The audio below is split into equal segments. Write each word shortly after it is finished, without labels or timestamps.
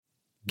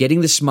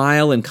Getting the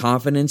smile and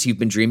confidence you've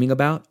been dreaming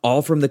about,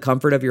 all from the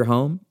comfort of your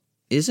home,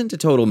 isn't a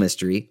total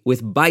mystery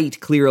with Byte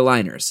clear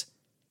aligners.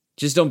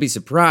 Just don't be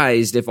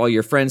surprised if all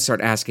your friends start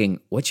asking,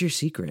 "What's your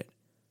secret?"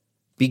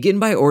 Begin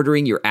by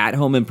ordering your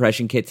at-home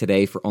impression kit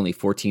today for only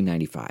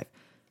 $14.95.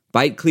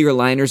 Byte clear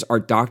aligners are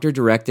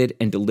doctor-directed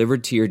and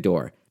delivered to your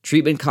door.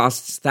 Treatment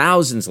costs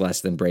thousands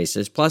less than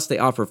braces, plus they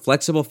offer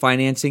flexible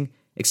financing,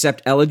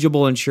 accept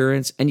eligible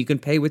insurance, and you can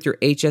pay with your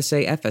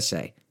HSA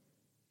FSA.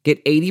 Get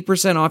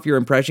 80% off your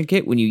impression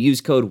kit when you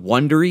use code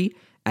WONDERY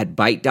at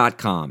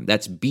Byte.com.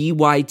 That's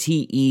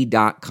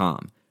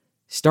BYTE.com.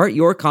 Start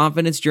your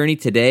confidence journey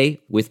today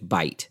with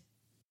Byte.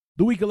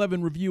 The Week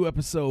 11 review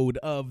episode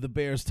of the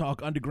Bears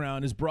Talk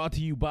Underground is brought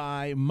to you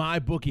by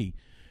MyBookie.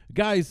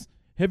 Guys,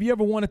 have you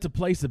ever wanted to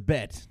place a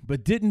bet,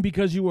 but didn't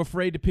because you were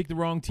afraid to pick the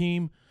wrong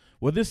team?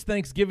 Well, this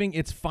Thanksgiving,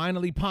 it's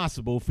finally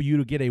possible for you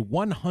to get a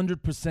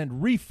 100%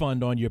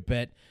 refund on your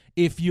bet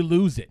if you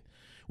lose it.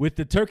 With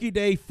the Turkey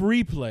Day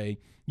free play,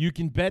 you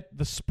can bet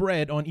the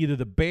spread on either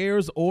the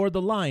Bears or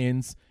the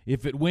Lions.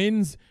 If it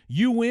wins,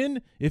 you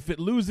win. If it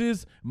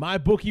loses,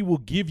 MyBookie will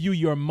give you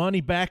your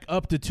money back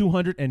up to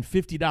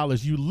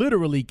 $250. You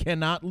literally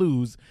cannot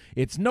lose.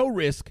 It's no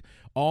risk,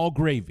 all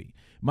gravy.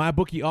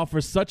 MyBookie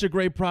offers such a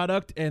great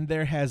product, and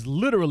there has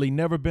literally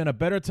never been a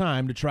better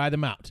time to try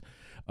them out.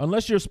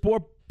 Unless your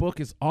sport book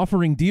is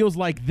offering deals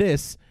like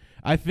this,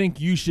 I think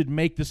you should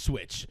make the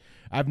switch.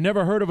 I've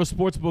never heard of a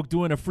sports book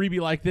doing a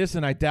freebie like this,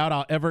 and I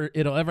doubt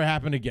it'll ever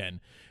happen again.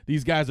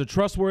 These guys are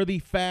trustworthy,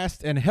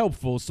 fast, and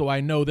helpful, so I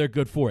know they're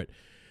good for it.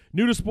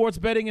 New to sports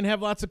betting and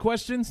have lots of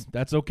questions?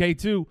 That's okay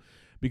too,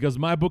 because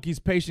MyBookie's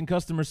patient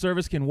customer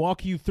service can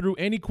walk you through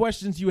any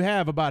questions you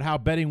have about how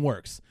betting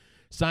works.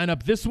 Sign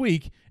up this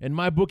week, and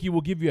MyBookie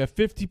will give you a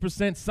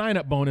 50%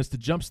 sign-up bonus to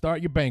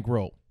jumpstart your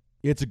bankroll.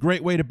 It's a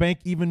great way to bank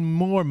even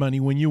more money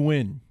when you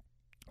win.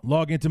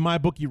 Log into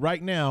MyBookie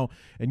right now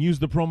and use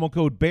the promo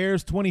code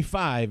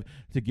BEARS25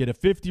 to get a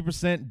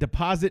 50%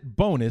 deposit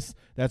bonus.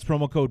 That's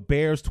promo code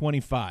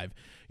BEARS25.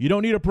 You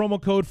don't need a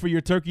promo code for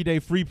your Turkey Day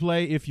free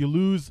play. If you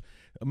lose,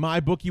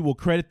 MyBookie will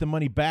credit the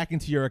money back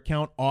into your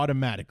account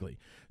automatically.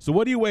 So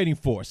what are you waiting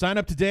for? Sign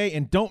up today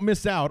and don't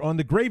miss out on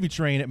the gravy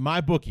train at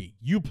MyBookie.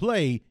 You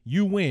play,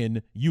 you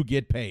win, you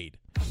get paid.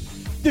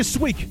 This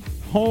week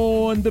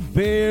on the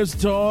Bears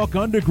Talk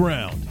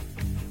Underground,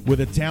 with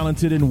a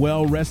talented and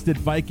well-rested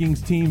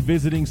Vikings team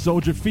visiting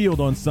Soldier Field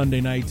on Sunday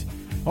night,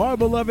 our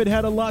beloved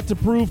had a lot to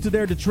prove to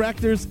their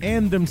detractors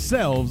and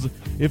themselves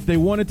if they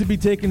wanted to be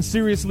taken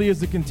seriously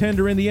as a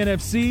contender in the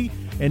NFC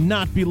and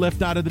not be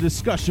left out of the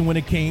discussion when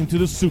it came to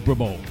the Super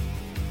Bowl.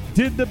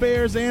 Did the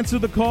Bears answer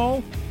the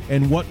call,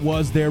 and what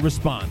was their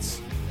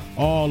response?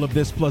 All of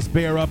this plus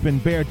Bear Up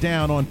and Bear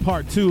Down on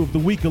Part 2 of the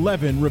Week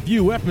 11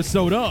 review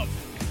episode of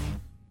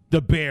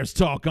the Bears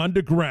Talk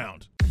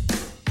Underground.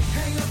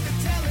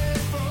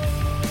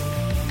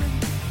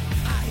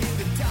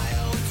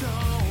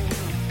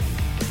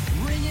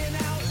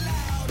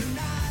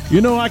 You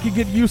know, I could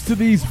get used to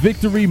these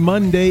Victory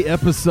Monday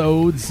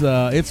episodes.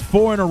 It's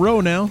 4 in a row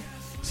now,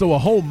 so a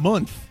whole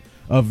month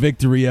of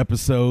Victory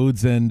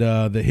episodes, and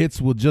the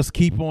hits will just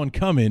keep on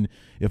coming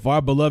if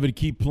our beloved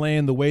keep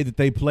playing the way that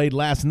they played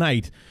last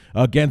night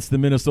against the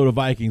Minnesota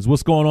Vikings.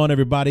 What's going on,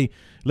 everybody?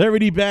 Larry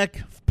D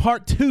back,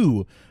 Part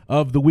 2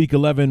 of the Week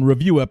 11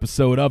 review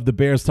episode of the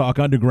Bears Talk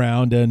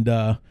Underground, and,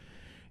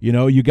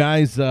 you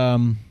guys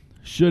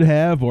should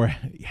have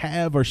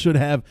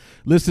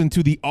listened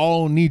to the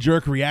all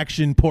knee-jerk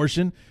reaction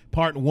portion,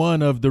 part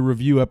 1 of the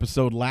review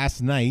episode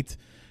last night.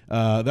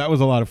 That was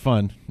a lot of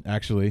fun,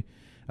 actually.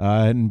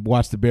 I hadn't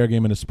watched the Bear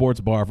game in a sports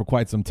bar for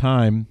quite some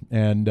time,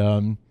 and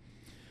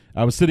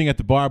I was sitting at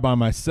the bar by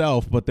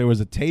myself, but there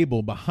was a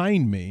table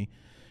behind me.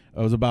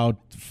 It was about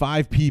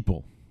 5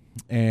 people,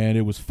 and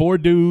it was 4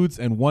 dudes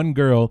and 1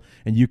 girl,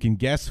 and you can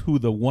guess who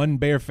the one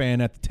Bear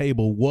fan at the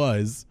table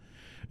was.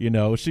 You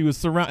know, she was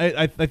surrounded.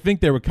 I think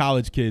they were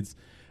college kids,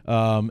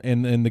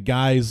 and the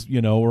guys,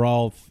 were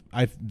all.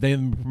 They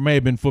may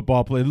have been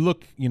football players.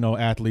 Look,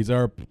 athletes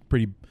are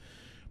pretty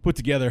put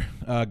together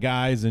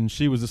guys, and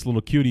she was this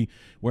little cutie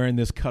wearing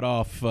this cut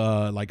off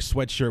like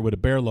sweatshirt with a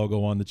Bear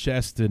logo on the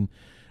chest and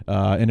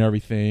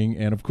everything.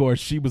 And of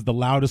course, she was the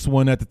loudest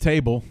one at the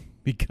table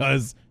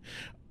because,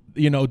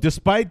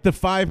 despite the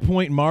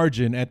 5-point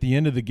margin at the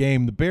end of the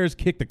game, the Bears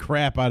kicked the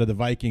crap out of the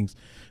Vikings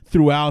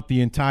throughout the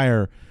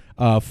entire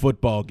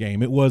football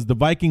game. It was the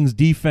Vikings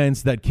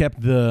defense that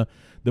kept the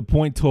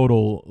point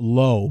total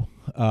low,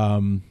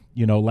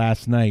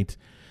 last night.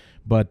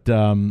 But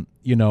and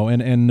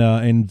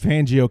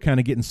Fangio kind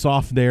of getting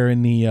soft there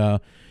in the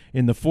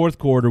fourth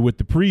quarter with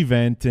the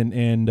prevent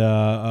and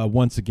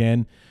once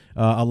again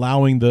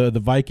allowing the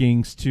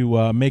Vikings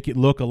to make it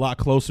look a lot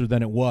closer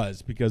than it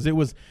was, because it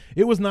was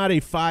not a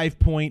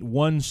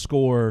 5.1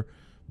 score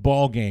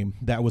ball game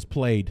that was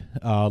played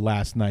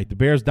last night. The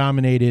Bears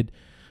dominated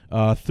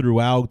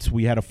throughout.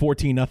 We had a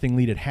 14-0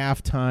 lead at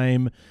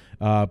halftime.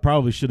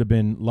 Probably should have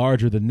been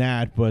larger than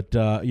that, but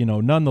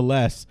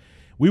nonetheless,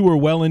 we were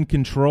well in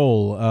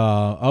control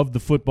of the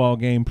football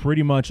game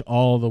pretty much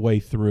all the way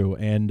through.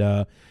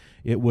 And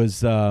it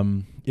was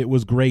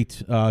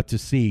great to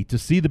see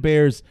the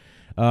Bears.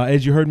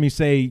 As you heard me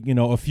say,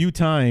 a few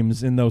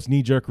times in those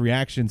knee-jerk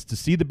reactions, to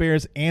see the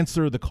Bears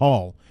answer the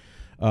call,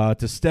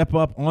 to step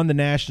up on the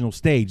national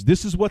stage.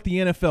 This is what the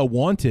NFL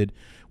wanted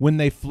when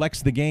they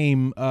flexed the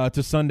game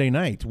to Sunday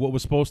night. What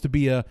was supposed to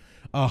be a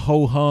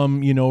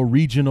ho-hum,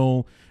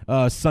 regional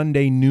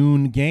Sunday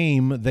noon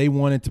game, they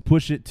wanted to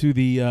push it to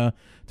the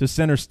to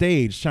center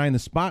stage, shine the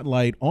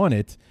spotlight on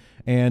it,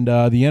 and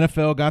the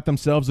NFL got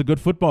themselves a good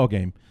football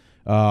game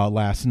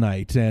last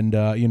night. And,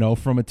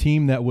 from a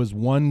team that was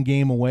one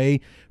game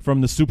away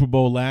from the Super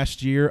Bowl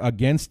last year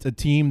against a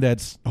team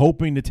that's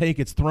hoping to take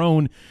its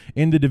throne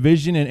in the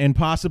division and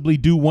possibly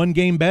do one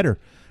game better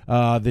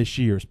this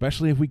year,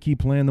 especially if we keep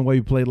playing the way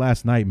we played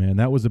last night, man.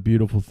 That was a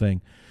beautiful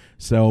thing.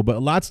 So,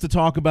 but lots to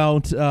talk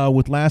about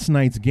with last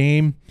night's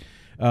game.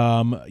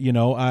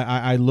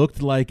 I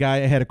looked like I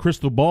had a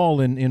crystal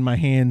ball in my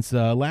hands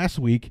last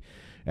week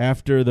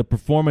after the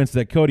performance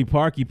that Cody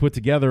Parkey put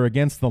together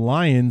against the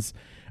Lions.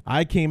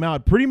 I came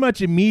out pretty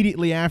much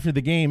immediately after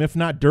the game, if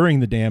not during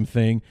the damn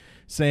thing,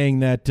 saying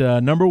that,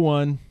 number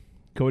one,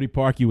 Cody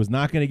Parkey was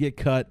not going to get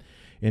cut,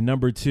 and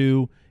number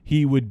two,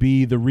 he would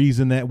be the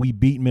reason that we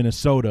beat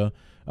Minnesota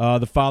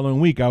the following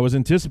week. I was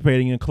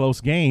anticipating a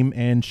close game,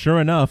 and sure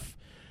enough,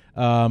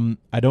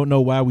 I don't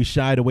know why we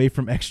shied away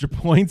from extra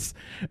points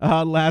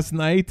last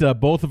night.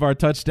 Both of our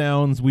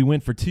touchdowns, we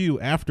went for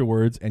 2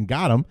 afterwards and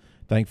got them,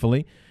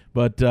 thankfully.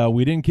 But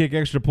we didn't kick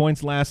extra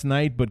points last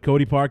night, but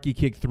Cody Parkey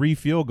kicked 3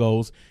 field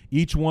goals,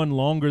 each one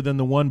longer than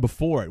the one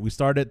before it. We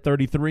started at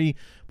 33,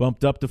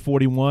 bumped up to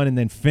 41, and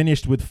then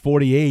finished with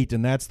 48,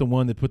 and that's the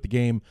one that put the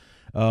game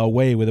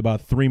away with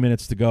about 3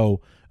 minutes to go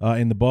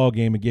in the ball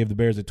game. It gave the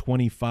Bears a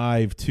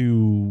 25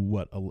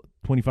 to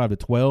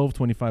 12,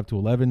 25 to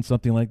 11,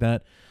 something like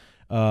that.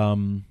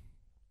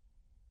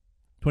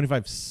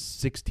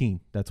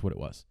 25-16, that's what it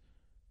was.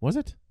 Was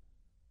it?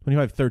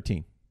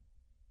 25-13.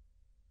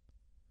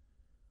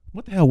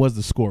 What the hell was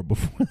the score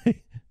before?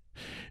 It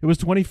was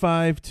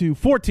 25 to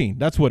 14.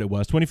 That's what it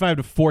was. 25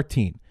 to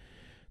 14.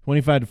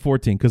 25 to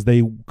 14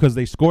 because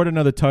they scored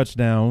another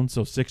touchdown,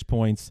 so 6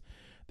 points.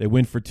 They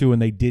went for 2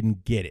 and they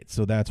didn't get it.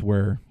 So that's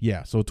where,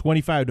 so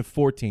 25 to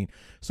 14.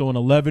 So an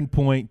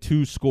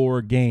 11.2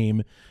 score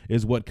game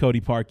is what Cody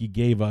Parkey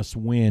gave us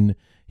when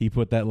he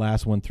put that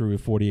last one through at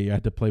 48. I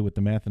had to play with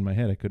the math in my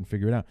head. I couldn't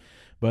figure it out.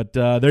 But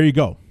there you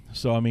go.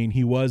 So, I mean,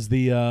 he was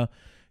a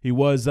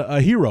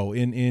hero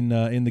in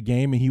the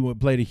game, and he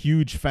played a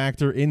huge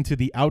factor into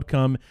the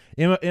outcome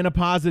in a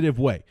positive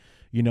way.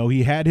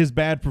 He had his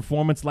bad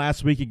performance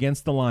last week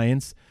against the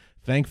Lions.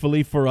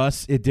 Thankfully for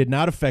us, it did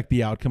not affect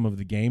the outcome of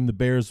the game. The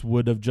Bears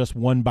would have just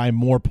won by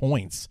more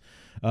points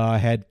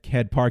had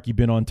Parkey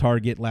been on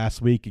target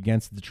last week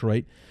against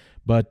Detroit.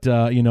 But,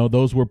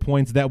 those were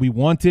points that we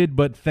wanted,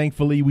 but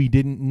thankfully we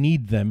didn't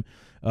need them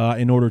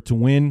in order to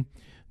win.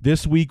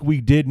 This week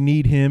we did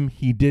need him.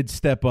 He did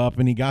step up,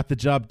 and he got the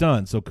job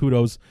done. So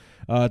kudos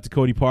to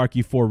Cody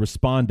Parkey for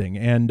responding.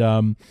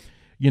 And,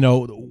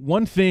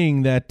 one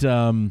thing that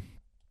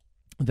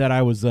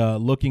I was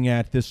looking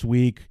at this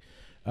week,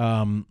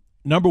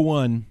 number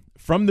one,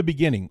 from the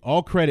beginning,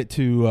 all credit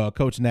to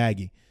Coach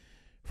Nagy.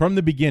 From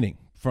the beginning,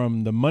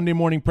 from the Monday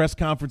morning press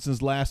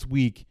conferences last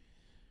week,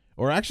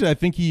 or actually I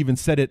think he even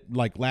said it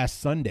like last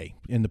Sunday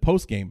in the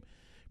postgame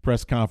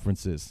press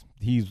conferences.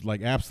 He's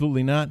like,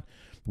 absolutely not.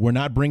 We're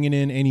not bringing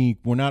in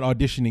we're not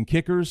auditioning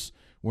kickers.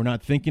 We're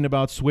not thinking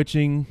about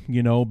switching.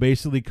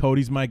 Basically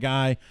Cody's my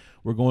guy.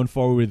 We're going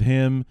forward with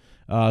him,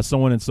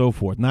 so on and so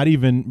forth. Not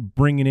even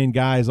bringing in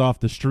guys off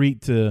the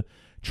street to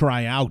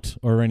try out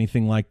or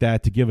anything like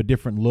that to give a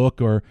different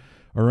look or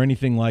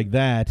anything like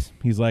that.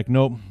 He's like,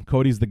 nope,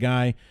 Cody's the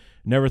guy.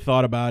 Never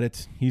thought about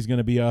it. He's going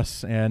to be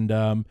us.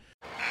 And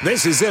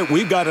this is it.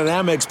 We've got an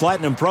Amex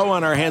Platinum Pro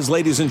on our hands,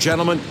 ladies and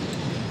gentlemen.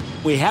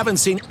 We haven't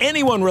seen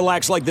anyone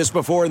relax like this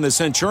before in the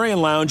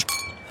Centurion Lounge.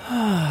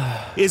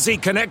 Is he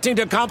connecting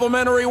to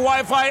complimentary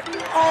Wi-Fi?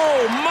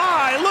 Oh,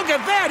 my. Look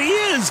at that. He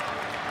is.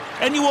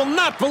 And you will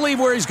not believe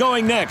where he's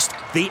going next.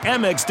 The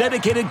Amex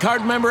dedicated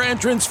card member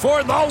entrance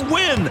for the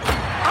win.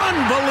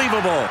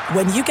 Unbelievable.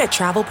 When you get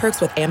travel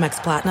perks with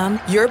Amex Platinum,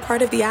 you're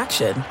part of the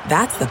action.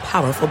 That's the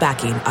powerful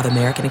backing of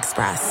American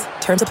Express.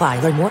 Terms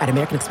apply. Learn more at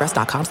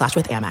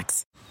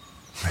americanexpress.com/withAmex.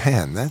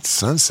 Man, that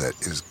sunset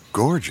is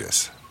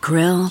gorgeous.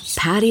 Grill,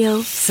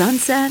 patio,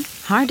 sunset.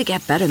 Hard to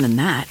get better than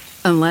that.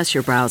 Unless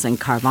you're browsing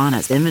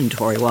Carvana's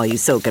inventory while you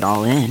soak it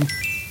all in.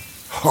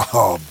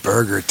 Oh,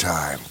 burger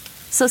time.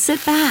 So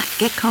sit back,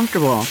 get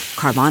comfortable.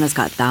 Carvana's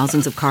got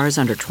thousands of cars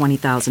under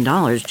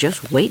 $20,000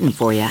 just waiting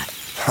for you.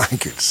 I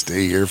could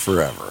stay here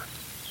forever.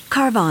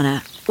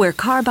 Carvana, where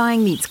car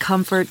buying meets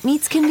comfort,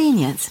 meets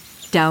convenience.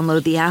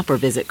 Download the app or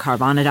visit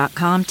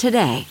Carvana.com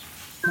today.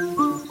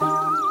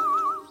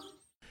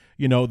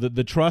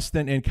 The trust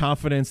and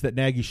confidence that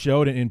Nagy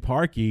showed in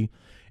Parkey,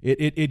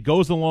 it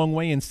goes a long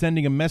way in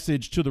sending a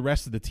message to the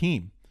rest of the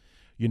team.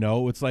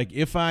 It's like,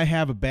 if I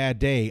have a bad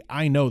day,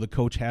 I know the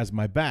coach has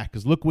my back.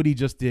 Because look what he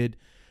just did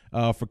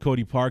for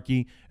Cody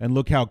Parkey, and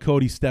look how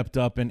Cody stepped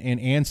up and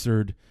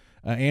answered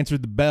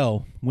answered the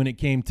bell when it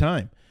came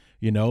time.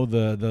 You know,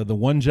 the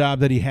one job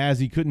that he has,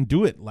 he couldn't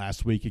do it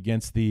last week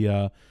against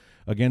the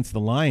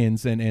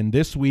Lions, and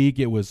this week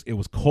it was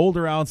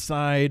colder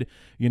outside.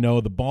 You know,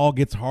 the ball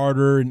gets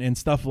harder and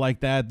stuff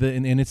like that.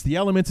 And it's the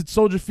elements at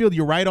Soldier Field.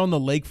 You're right on the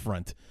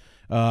lakefront.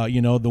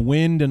 You know, the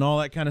wind and all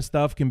that kind of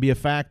stuff can be a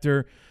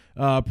factor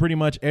pretty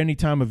much any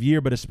time of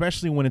year, but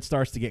especially when it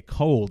starts to get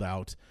cold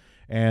out.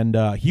 And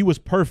he was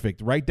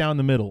perfect right down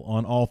the middle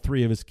on all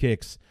 3 of his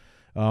kicks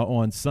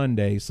on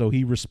Sunday. So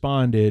he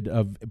responded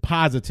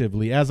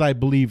positively, as I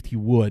believed he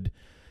would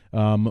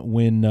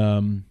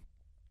when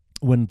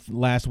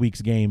last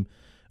week's game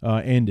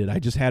ended. I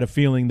just had a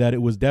feeling that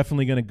it was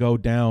definitely going to go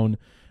down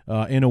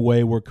in a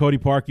way where Cody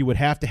Parkey would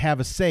have to have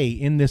a say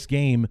in this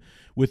game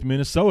with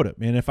Minnesota.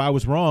 And if I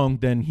was wrong,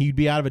 then he'd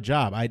be out of a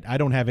job. I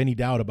don't have any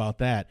doubt about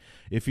that.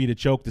 If he'd have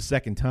choked the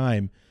second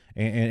time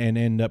and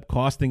end up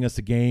costing us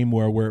a game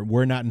where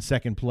we're not in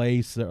second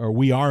place, or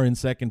we are in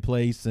second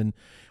place and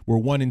we're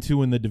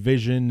 1-2 in the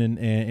division,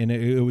 and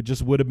it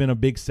just would have been a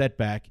big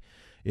setback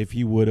if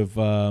he would have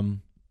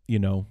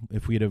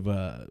if we'd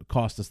have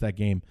cost us that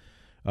game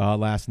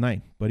last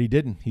night. But he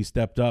didn't. He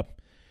stepped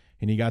up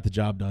and he got the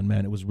job done,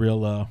 man. It was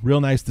real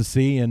nice to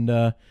see,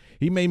 and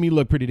he made me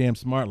look pretty damn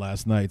smart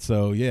last night.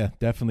 So yeah,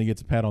 definitely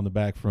gets a pat on the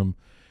back from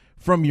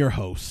your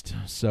host.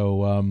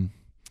 So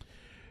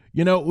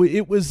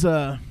it was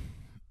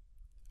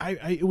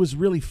it was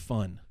really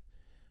fun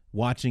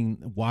watching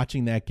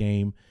that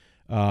game.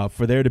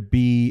 For there to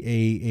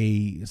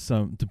be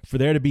for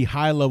there to be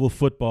high level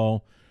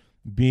football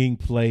being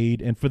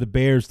played, and for the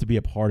Bears to be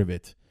a part of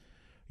it,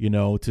 you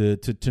know,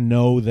 to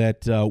know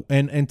that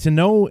and to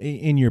know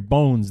in your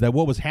bones that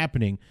what was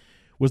happening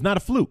was not a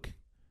fluke.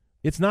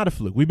 It's not a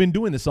fluke. We've been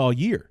doing this all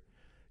year,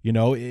 you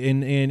know,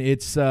 and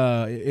it's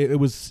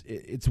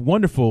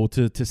wonderful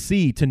to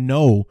see, to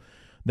know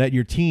that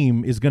your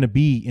team is going to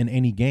be in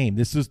any game.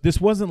 This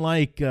wasn't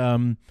like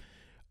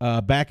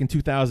back in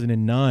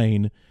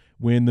 2009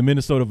 when the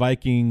Minnesota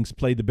Vikings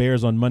played the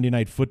Bears on Monday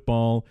Night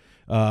Football.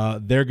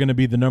 They're going to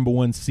be the number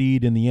 1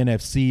 seed in the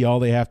NFC. All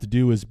they have to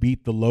do is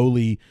beat the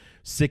lowly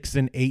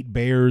 6-8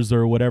 Bears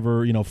or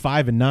whatever,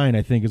 5-9,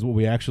 I think is what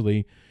we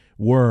actually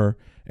were.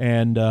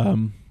 And,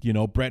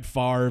 Brett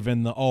Favre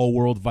and the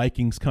all-world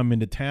Vikings come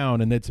into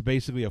town, and it's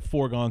basically a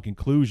foregone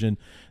conclusion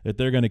that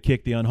they're going to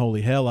kick the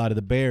unholy hell out of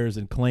the Bears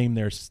and claim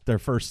their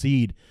first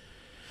seed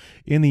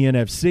in the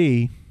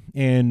NFC.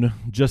 And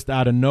just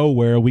out of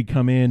nowhere, we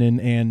come in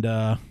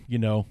and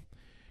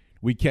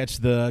we catch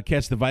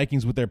the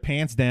Vikings with their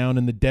pants down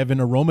in the Devin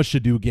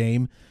Aromashadu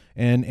game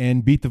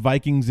and beat the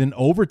Vikings in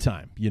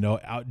overtime.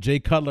 Jay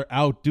Cutler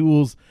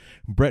outduels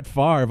Brett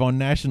Favre on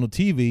national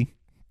TV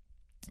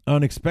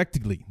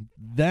unexpectedly.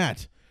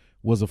 That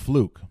was a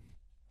fluke.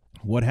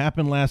 What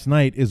happened last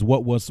night is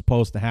what was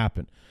supposed to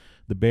happen.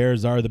 The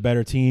Bears are the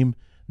better team.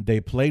 They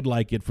played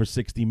like it for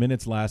 60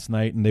 minutes last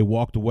night, and they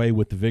walked away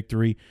with the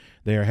victory.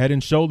 They are head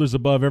and shoulders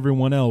above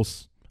everyone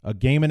else. A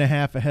game and a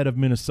half ahead of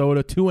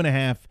Minnesota,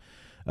 2.5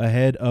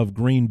 ahead of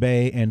Green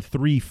Bay, and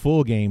 3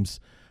 full games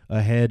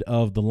ahead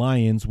of the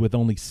Lions, with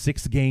only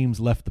 6 games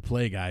left to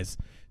play, guys.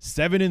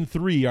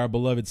 7-3, our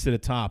beloved sit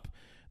atop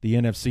the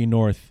NFC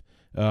North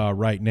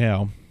right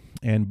now.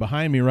 And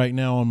behind me right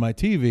now on my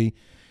TV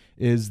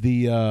is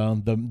the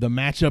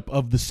matchup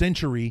of the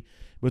century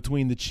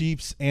between the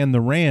Chiefs and the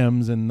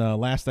Rams. And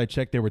last I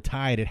checked, they were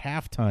tied at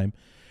halftime.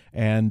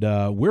 And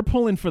we're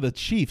pulling for the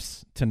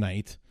Chiefs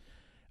tonight.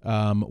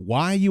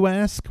 Why, you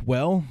ask?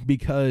 Well,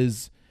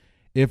 because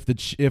if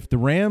the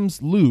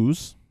Rams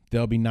lose,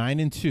 they'll be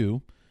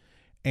 9-2.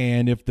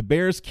 And if the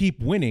Bears keep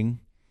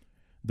winning,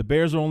 the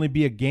Bears will only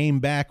be a game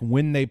back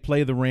when they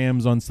play the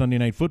Rams on Sunday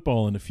Night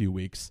Football in a few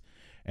weeks.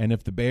 And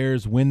if the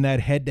Bears win that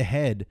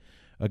head-to-head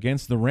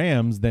against the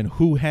Rams, then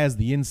who has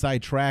the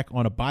inside track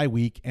on a bye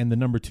week and the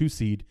number 2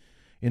 seed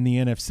in the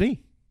NFC?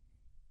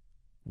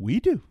 We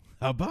do.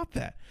 How about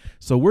that?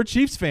 So we're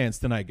Chiefs fans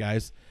tonight,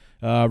 guys.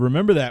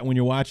 Remember that when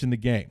you're watching the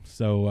game.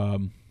 So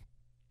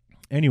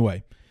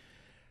anyway,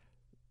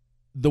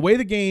 the way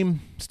the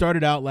game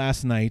started out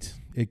last night,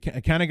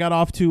 it kind of got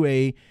off to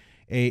an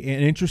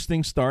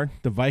interesting start.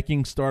 The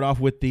Vikings start off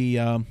with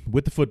the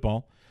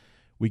football.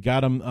 We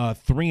got them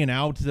 3 and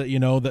out.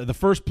 The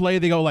first play,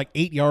 they go like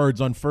 8 yards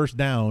on first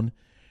down.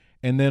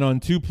 And then on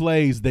 2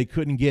 plays, they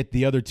couldn't get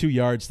the other 2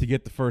 yards to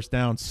get the first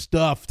down.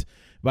 Stuffed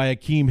by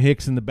Akeem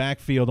Hicks in the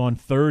backfield on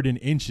 3rd and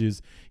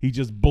inches. He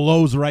just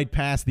blows right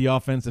past the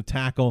offensive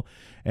tackle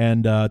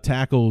and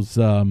tackles,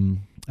 I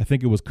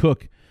think it was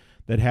Cook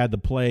that had the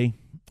play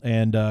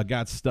and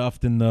got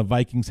stuffed. And the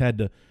Vikings had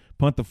to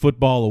punt the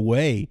football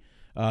away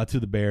to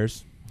the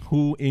Bears,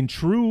 who in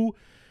true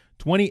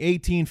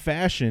 2018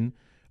 fashion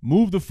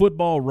moved the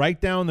football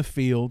right down the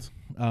field,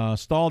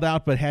 stalled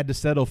out, but had to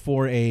settle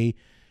for a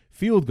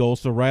field goal.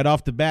 So right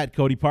off the bat,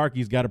 Cody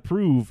Parkey's got to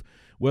prove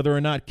whether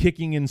or not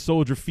kicking in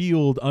Soldier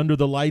Field under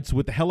the lights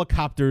with the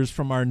helicopters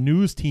from our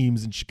news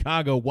teams in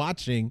Chicago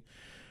watching,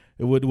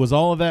 was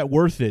all of that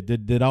worth it?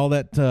 Did all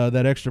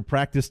that extra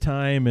practice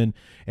time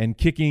and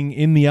kicking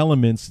in the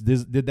elements,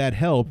 did that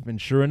help? And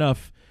sure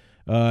enough,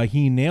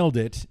 He nailed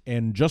it,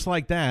 and just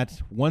like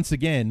that, once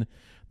again,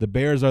 the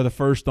Bears are the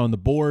first on the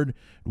board.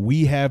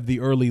 We have the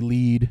early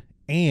lead,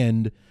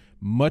 and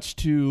much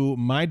to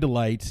my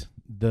delight,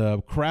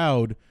 the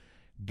crowd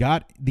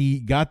got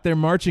their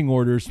marching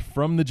orders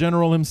from the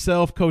general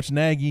himself, Coach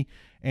Nagy,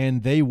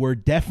 and they were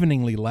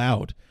deafeningly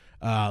loud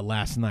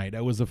last night.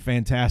 It was a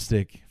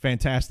fantastic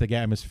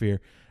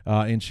atmosphere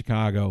in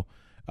Chicago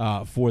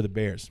for the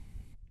Bears.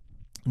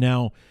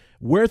 Now,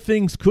 where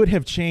things could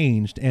have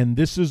changed, and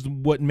this is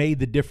what made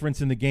the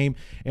difference in the game,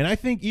 and I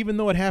think even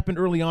though it happened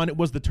early on, it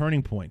was the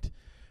turning point.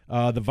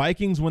 The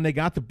Vikings, when they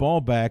got the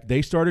ball back,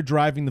 they started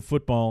driving the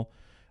football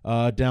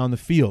down the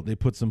field. They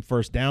put some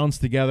first downs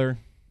together.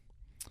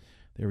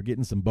 They were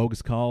getting some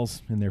bogus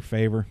calls in their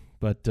favor,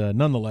 but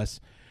nonetheless,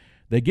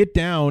 they get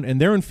down,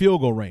 and they're in field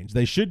goal range.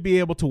 They should be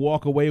able to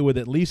walk away with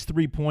at least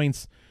 3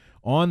 points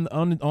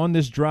on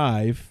this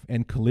drive,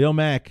 and Khalil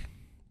Mack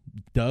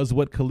does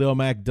what Khalil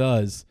Mack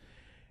does.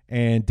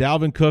 And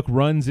Dalvin Cook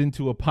runs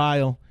into a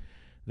pile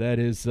that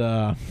is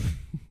that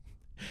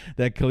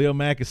Khalil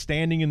Mack is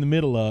standing in the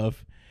middle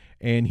of,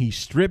 and he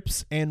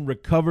strips and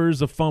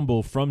recovers a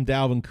fumble from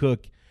Dalvin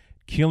Cook,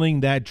 killing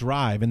that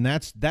drive. And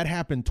that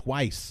happened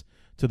twice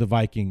to the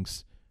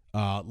Vikings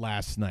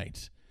last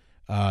night.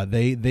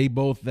 They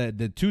both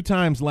the 2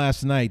 times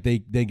last night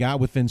they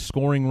got within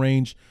scoring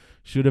range,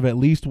 should have at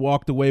least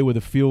walked away with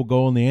a field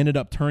goal, and they ended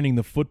up turning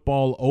the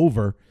football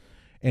over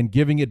and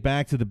giving it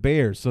back to the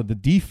Bears. So the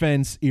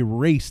defense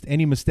erased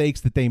any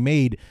mistakes that they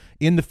made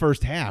in the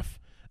first half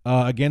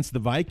against the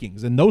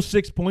Vikings. And those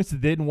 6 points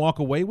that they didn't walk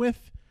away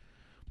with,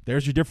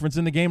 there's your difference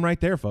in the game right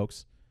there,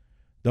 folks.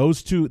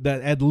 Those two,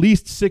 that at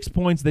least 6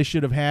 points they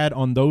should have had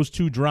on those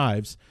 2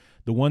 drives.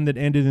 The one that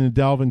ended in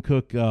the Dalvin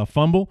Cook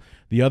fumble,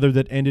 the other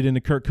that ended in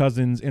the Kirk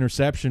Cousins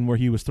interception where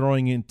he was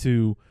throwing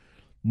into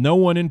no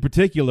one in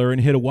particular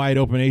and hit a wide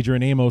open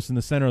Adrian Amos in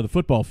the center of the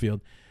football field.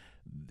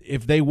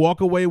 If they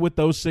walk away with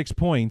those 6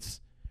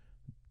 points,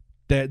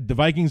 that the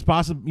Vikings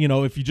possibly,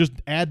 if you just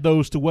add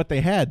those to what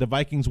they had, the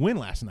Vikings win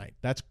last night.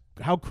 That's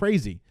how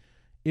crazy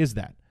is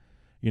that?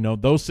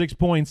 Those 6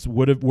 points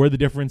were the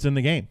difference in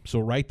the game. So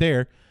right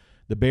there,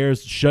 the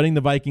Bears shutting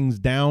the Vikings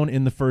down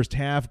in the first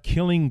half,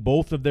 killing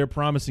both of their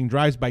promising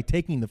drives by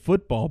taking the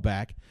football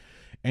back,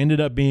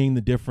 ended up being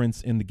the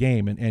difference in the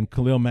game. And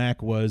Khalil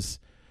Mack was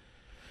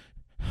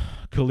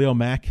Khalil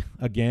Mack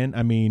again.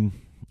 I mean,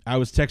 I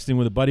was texting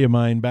with a buddy of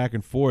mine back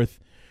and forth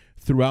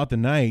throughout the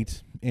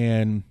night,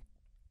 and,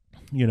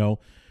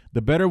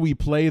 the better we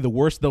play, the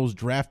worse those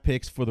draft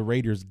picks for the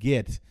Raiders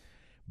get.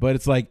 But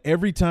it's like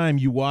every time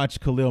you watch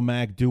Khalil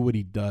Mack do what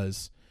he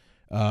does,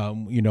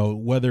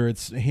 whether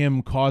it's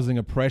him causing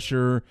a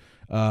pressure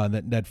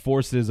that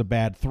forces a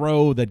bad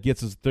throw, that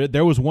gets us.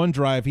 There was one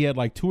drive, he had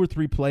like 2 or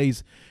 3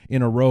 plays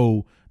in a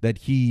row that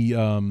he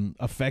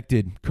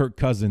affected Kirk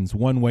Cousins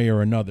one way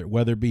or another,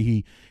 whether it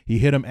be he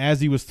hit him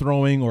as he was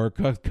throwing, or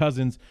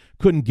Cousins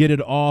couldn't get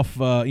it off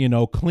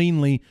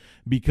cleanly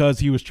because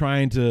he was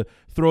trying to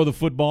throw the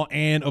football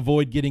and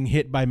avoid getting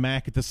hit by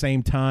Mack at the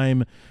same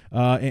time,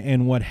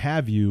 and what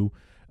have you.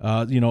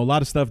 A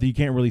lot of stuff that you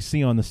can't really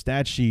see on the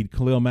stat sheet.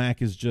 Khalil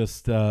Mack is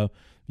just,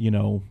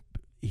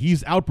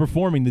 he's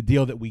outperforming the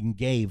deal that we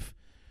gave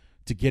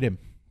to get him.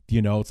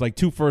 It's like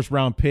 2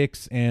 first-round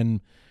picks and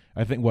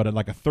I think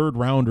like a 3rd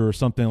rounder or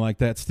something like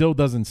that. Still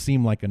doesn't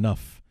seem like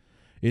enough.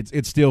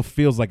 It still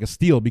feels like a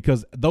steal,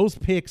 because those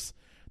picks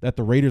that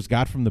the Raiders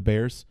got from the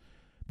Bears,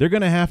 they're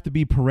going to have to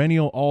be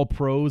perennial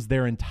All-Pros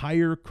their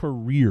entire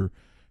career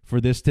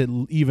for this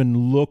to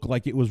even look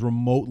like it was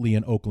remotely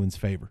in Oakland's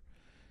favor.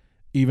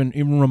 Even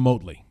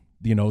remotely.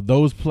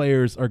 Those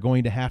players are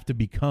going to have to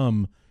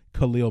become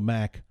Khalil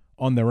Mack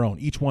on their own,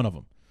 each one of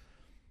them.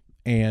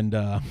 And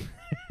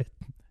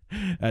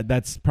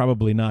that's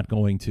probably not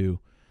going to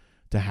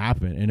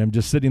happen. And I'm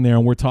just sitting there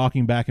and we're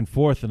talking back and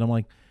forth, and I'm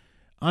like,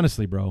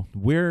 honestly, bro,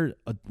 we're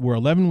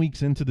 11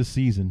 weeks into the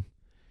season,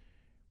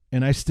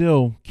 and I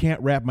still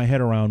can't wrap my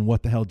head around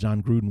what the hell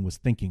John Gruden was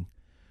thinking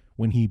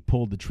when he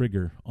pulled the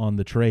trigger on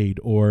the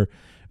trade, or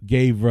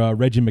gave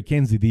Reggie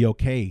McKenzie the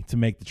okay to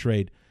make the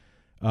trade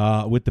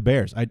with the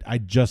Bears. I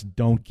just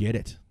don't get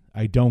it.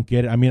 I don't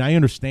get it. I mean, I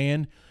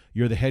understand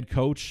you're the head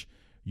coach.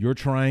 You're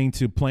trying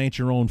to plant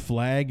your own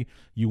flag.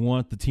 You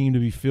want the team to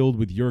be filled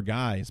with your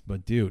guys.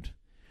 But, dude,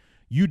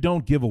 you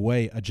don't give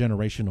away a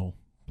generational,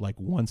 like,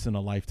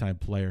 once-in-a-lifetime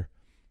player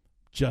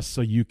just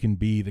so you can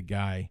be the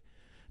guy,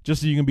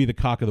 just so you can be the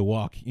cock of the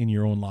walk in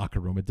your own locker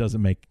room. It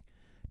doesn't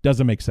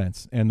make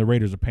sense, and the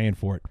Raiders are paying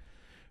for it.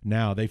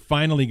 Now, they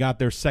finally got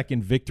their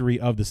 2nd victory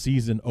of the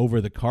season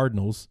over the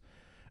Cardinals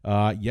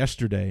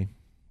yesterday,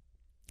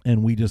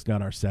 and we just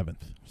got our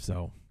 7th.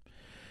 So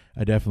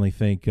I definitely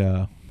think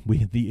the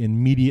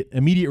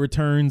immediate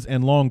returns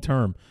and long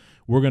term,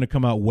 we're going to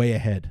come out way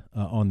ahead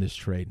on this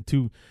trade.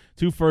 Two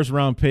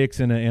first-round picks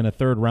and a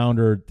 3rd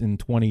rounder in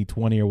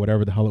 2020 or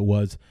whatever the hell it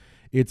was.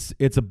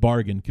 It's a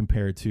bargain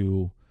compared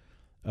to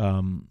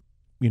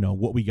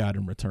what we got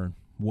in return.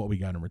 We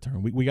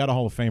got a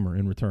Hall of Famer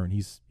in return.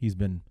 He's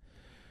been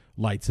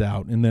lights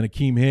out. And then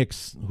Akeem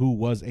Hicks, who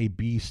was a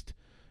beast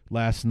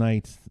last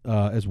night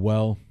as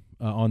well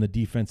on the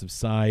defensive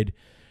side.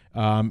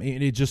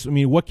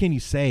 What can you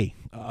say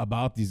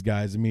about these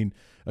guys? I mean,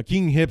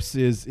 Akiem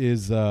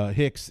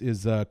Hicks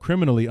is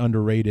criminally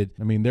underrated.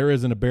 I mean, there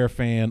isn't a Bear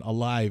fan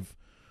alive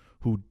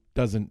who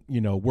doesn't,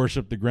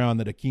 worship the ground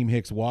that Akiem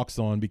Hicks walks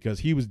on, because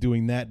he was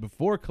doing that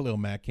before Khalil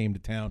Mack came to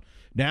town.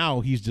 Now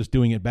he's just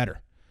doing it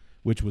better,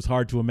 which was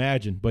hard to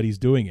imagine, but he's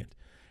doing it.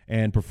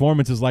 And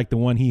performances like the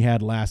one he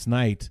had last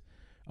night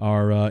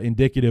are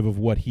indicative of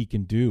what he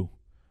can do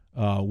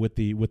with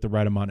the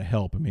right amount of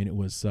help. I mean, it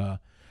was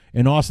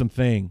an awesome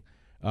thing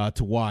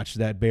to watch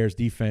that Bears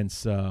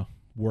defense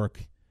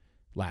work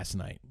last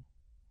night.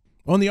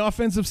 On the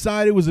offensive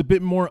side, it was a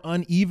bit more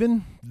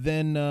uneven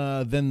than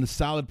the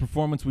solid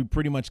performance we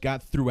pretty much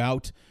got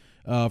throughout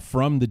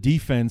from the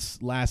defense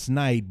last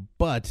night.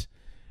 But,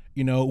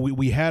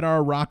 we had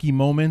our rocky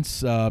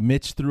moments.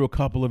 Mitch threw a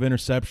couple of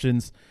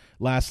interceptions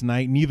last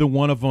night. Neither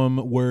one of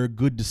them were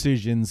good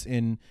decisions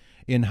in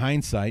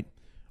hindsight.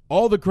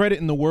 All the credit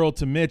in the world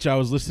to Mitch. I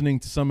was listening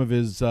to some of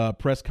his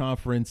press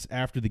conference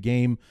after the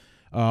game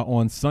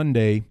on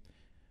Sunday.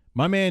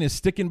 My man is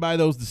sticking by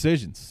those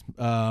decisions.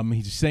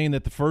 He's saying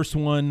that the first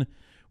one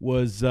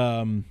was,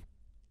 I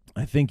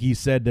think he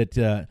said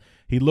that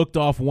he looked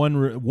off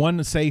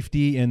one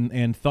safety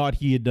and thought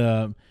he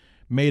had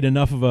made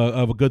enough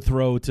of a good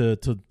throw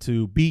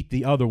to beat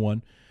the other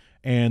one,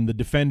 and the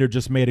defender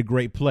just made a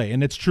great play.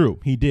 And it's true,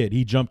 he did.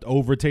 He jumped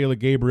over Taylor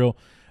Gabriel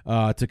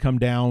to come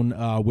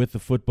down with the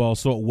football,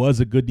 so it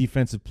was a good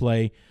defensive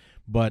play.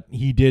 But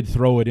he did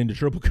throw it into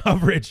triple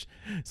coverage,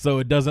 so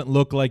it doesn't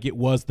look like it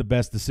was the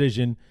best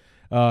decision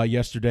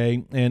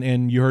yesterday.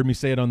 And you heard me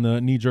say it on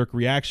the knee-jerk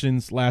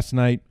reactions last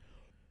night.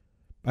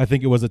 I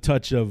think it was a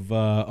touch of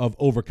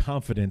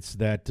overconfidence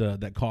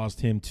that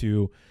caused him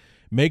to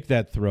make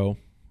that throw.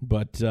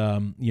 But,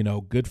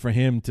 good for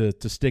him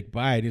to stick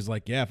by it. He's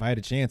like, yeah, if I had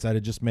a chance, I'd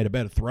have just made a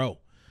better throw,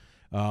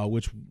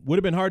 which would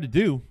have been hard to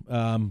do.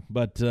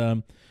 But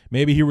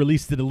maybe he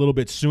released it a little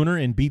bit sooner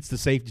and beats the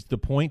safety to the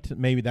point.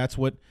 Maybe that's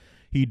what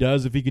he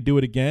does if he could do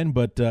it again.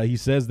 But he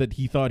says that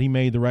he thought he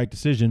made the right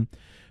decision.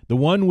 The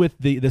one with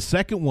the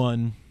second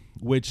one,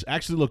 which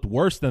actually looked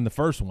worse than the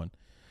first one,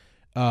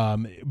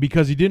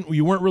 because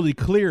you weren't really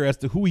clear as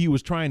to who he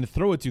was trying to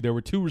throw it to. There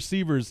were two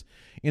receivers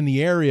in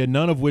the area,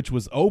 none of which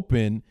was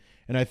open.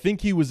 And I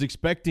think he was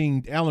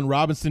expecting Allen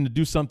Robinson to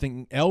do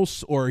something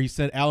else, or he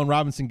said Allen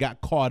Robinson got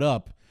caught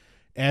up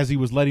as he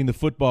was letting the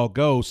football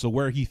go. So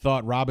where he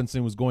thought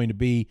Robinson was going to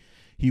be,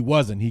 he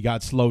wasn't. He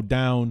got slowed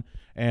down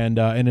and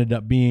ended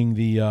up being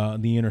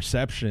the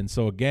interception.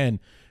 So again,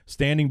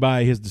 standing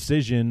by his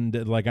decision,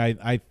 that like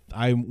I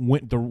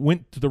went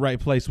to the right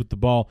place with the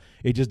ball,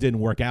 it just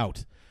didn't work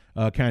out,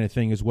 kind of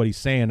thing is what he's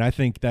saying. I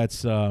think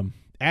that's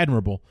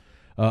admirable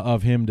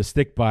of him to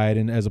stick by it,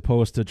 and as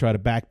opposed to try to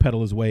backpedal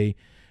his way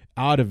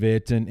out of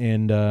it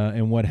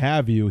and what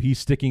have you. He's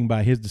sticking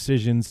by his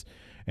decisions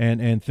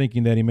and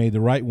thinking that he made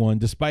the right one,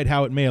 despite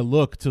how it may have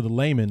looked to the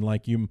layman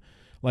like you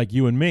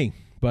and me.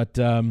 But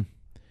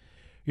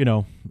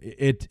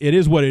it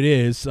is what it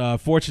is.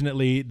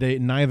 Fortunately,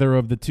 neither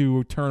of the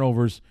two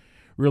turnovers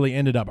really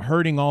ended up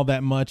hurting all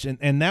that much,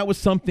 and that was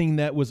something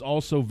that was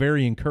also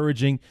very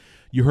encouraging.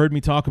 You heard me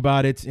talk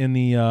about it in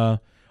the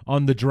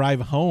on the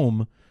drive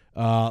home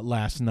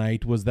last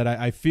night, was that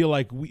I feel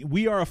like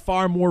we are a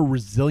far more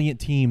resilient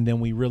team than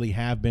we really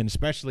have been,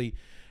 especially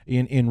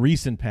in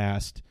recent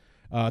past.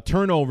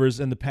 Turnovers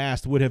in the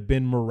past would have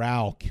been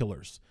morale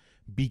killers,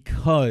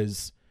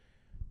 because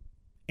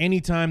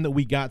anytime that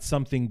we got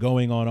something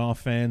going on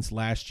offense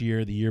last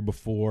year, the year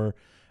before,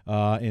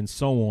 and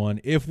so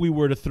on, if we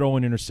were to throw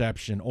an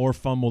interception or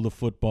fumble the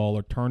football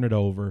or turn it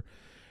over,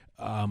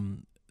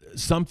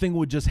 something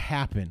would just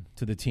happen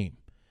to the team.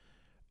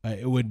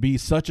 It would be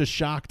such a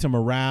shock to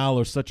morale,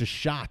 or such a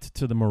shot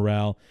to the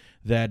morale,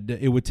 that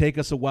it would take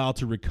us a while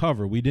to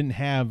recover. We didn't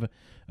have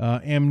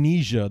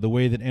amnesia the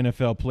way that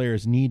NFL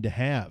players need to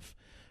have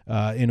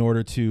in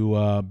order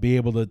to be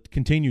able to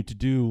continue to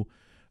do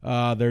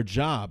their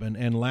job.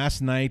 And last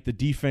night, the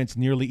defense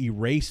nearly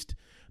erased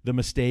the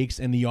mistakes,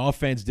 and the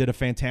offense did a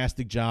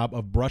fantastic job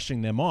of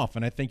brushing them off.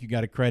 And I think you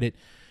got to credit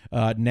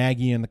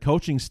Nagy and the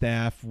coaching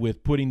staff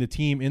with putting the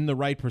team in the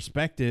right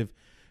perspective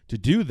to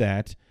do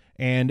that.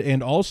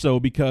 And also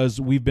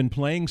because we've been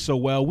playing so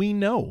well, we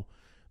know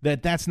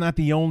that that's not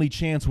the only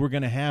chance we're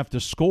going to have to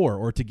score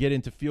or to get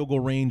into field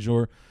goal range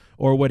or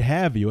what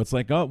have you. It's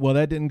like, oh, well,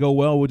 that didn't go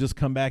well. We'll just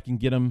come back and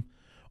get them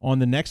on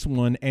the next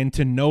one, and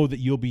to know that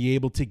you'll be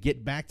able to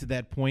get back to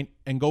that point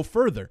and go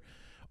further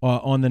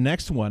on the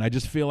next one. I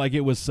just feel like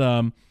it was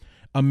a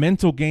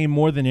mental game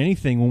more than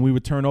anything when we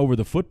would turn over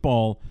the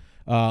football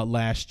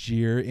last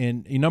year.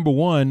 And number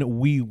one,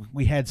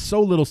 we had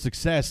so little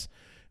success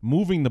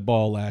moving the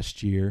ball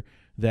last year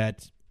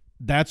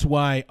that's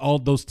why all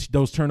those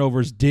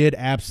turnovers did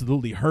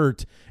absolutely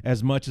hurt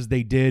as much as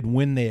they did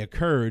when they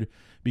occurred,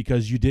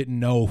 because you didn't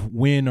know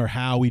when or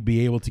how we'd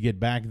be able to get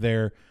back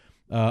there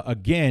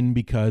again,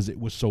 because it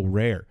was so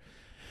rare.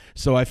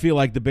 So I feel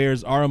like the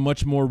Bears are a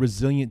much more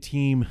resilient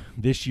team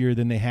this year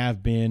than they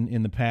have been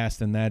in the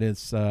past, and that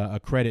is a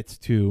credit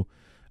to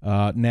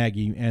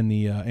Nagy and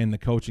the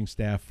coaching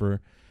staff for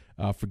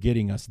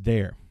getting us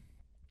there.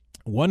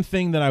 One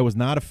thing that I was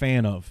not a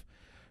fan of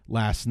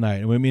last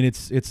night, I mean,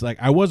 it's like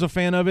I was a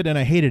fan of it and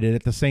I hated it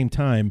at the same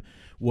time,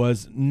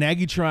 was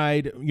Nagy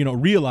tried,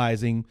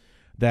 realizing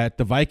that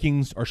the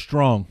Vikings are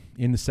strong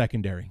in the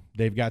secondary.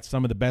 They've got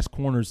some of the best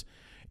corners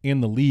in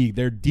the league.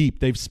 They're deep.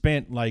 They've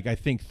spent I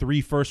think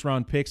 3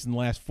 first-round picks in the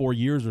last 4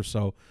 years or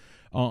so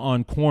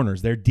on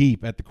corners. They're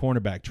deep at the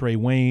cornerback. Trey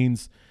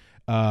Waynes.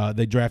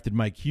 They drafted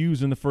Mike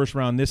Hughes in the first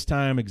round this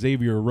time.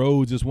 Xavier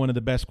Rhodes is one of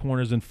the best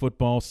corners in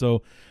football.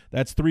 So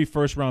that's 3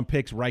 first-round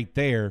picks right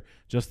there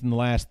just in the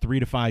last 3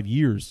 to 5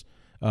 years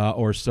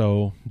or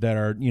so that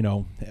are,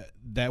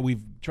 that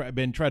we've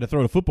been trying to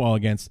throw the football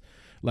against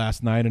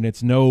last night. And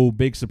it's no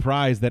big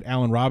surprise that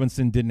Allen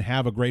Robinson didn't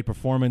have a great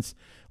performance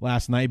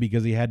last night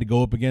because he had to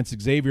go up against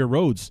Xavier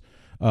Rhodes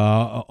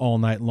all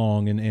night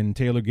long. And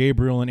Taylor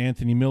Gabriel and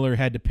Anthony Miller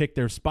had to pick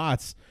their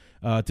spots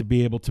to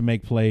be able to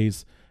make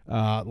plays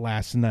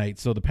last night.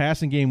 So the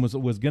passing game was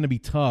going to be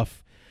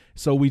tough.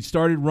 So we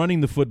started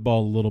running the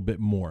football a little bit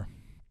more.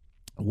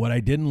 What I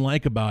didn't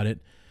like about it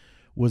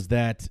was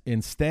that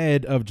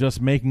instead of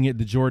just making it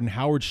the Jordan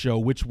Howard show,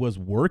 which was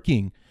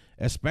working,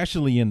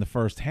 especially in the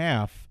first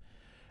half,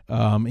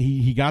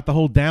 he got the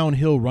whole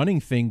downhill running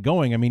thing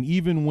going. I mean,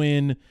 even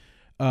when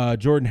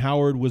Jordan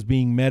Howard was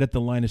being met at the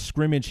line of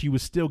scrimmage, he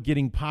was still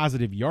getting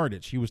positive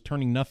yardage. He was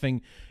turning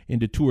nothing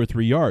into 2 or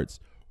 3 yards.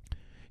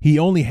 He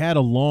only had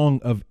a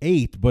long of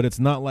 8, but it's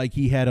not like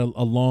he had a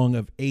long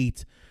of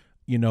 8,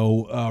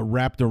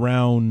 wrapped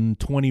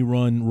around 20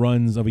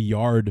 runs of a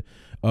yard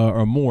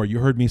or more. You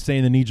heard me say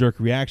in the knee-jerk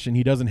reaction,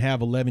 he doesn't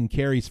have 11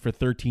 carries for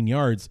 13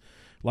 yards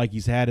like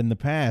he's had in the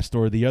past.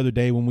 Or the other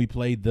day when we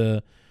played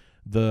the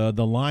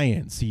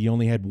Lions, he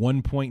only had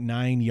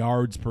 1.9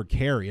 yards per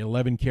carry,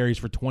 11 carries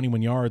for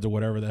 21 yards or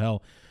whatever the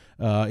hell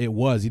it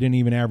was. He didn't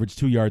even average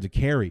 2 yards a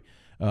carry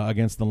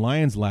against the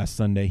Lions last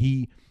Sunday.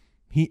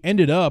 He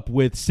ended up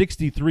with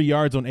 63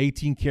 yards on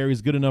 18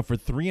 carries, good enough for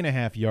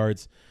 3.5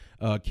 yards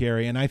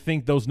carry. And I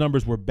think those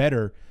numbers were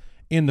better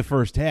in the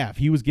first half.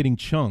 He was getting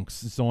chunks.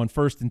 So on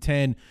 1st and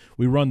 10,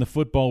 we run the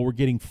football, we're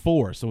getting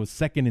 4. So it's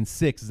 2nd and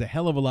 6 is a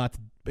hell of a lot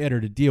better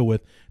to deal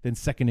with than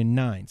 2nd and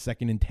 9,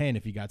 2nd and 10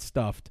 if you got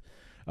stuffed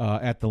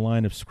at the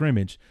line of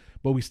scrimmage.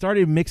 But we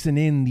started mixing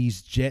in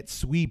these jet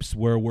sweeps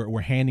where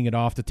we're handing it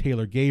off to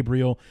Taylor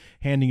Gabriel,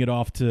 handing it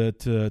off to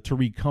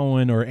Tariq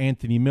Cohen or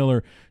Anthony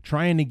Miller,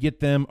 trying to get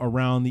them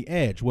around the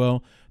edge.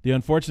 Well, the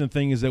unfortunate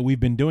thing is that we've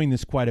been doing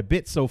this quite a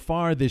bit so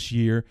far this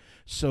year,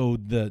 so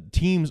the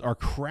teams are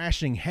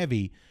crashing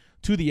heavy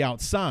to the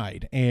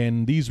outside.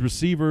 And these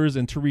receivers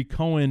and Tariq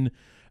Cohen,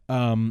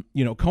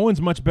 Cohen's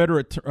much better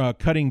at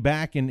cutting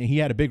back, and he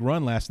had a big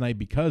run last night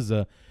because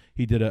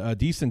he did a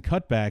decent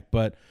cutback,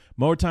 but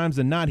more times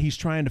than not, he's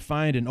trying to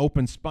find an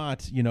open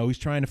spot. He's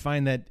trying to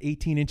find that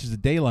 18 inches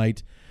of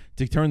daylight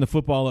to turn the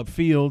football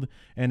upfield,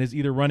 and is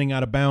either running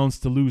out of bounds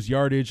to lose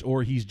yardage,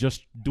 or he's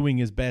just doing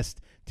his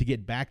best to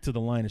get back to the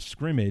line of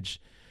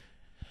scrimmage.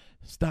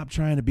 Stop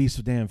trying to be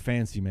so damn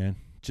fancy, man.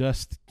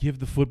 Just give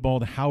the football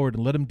to Howard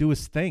and let him do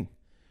his thing.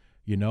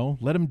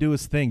 Let him do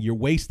his thing. You're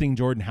wasting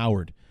Jordan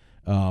Howard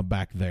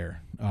back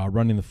there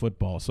running the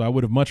football. So I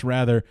would have much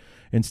rather,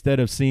 instead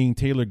of seeing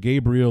Taylor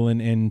Gabriel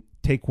and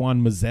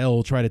Taquan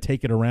Mazzell try to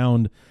take it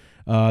around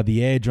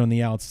the edge on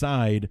the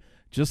outside,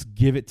 just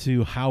give it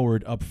to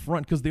Howard up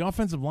front, because the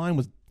offensive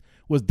line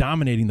was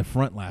dominating the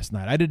front last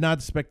night. I did not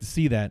expect to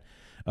see that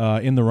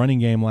in the running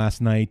game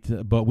last night,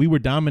 but we were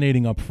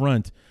dominating up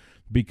front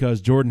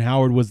because Jordan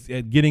Howard was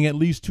getting at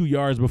least 2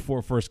 yards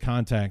before first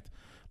contact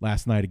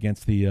last night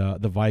against the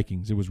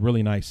Vikings. It was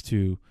really nice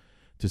to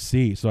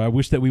see. So I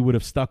wish that we would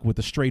have stuck with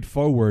the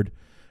straightforward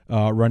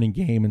running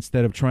game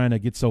instead of trying to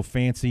get so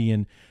fancy.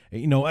 And,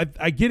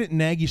 I get it.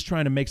 Nagy's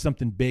trying to make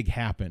something big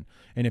happen.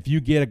 And if you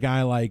get a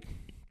guy like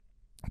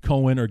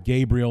Cohen or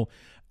Gabriel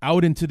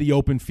out into the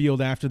open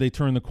field after they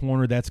turn the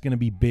corner, that's going to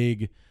be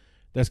big.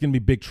 That's going to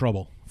be big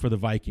trouble for the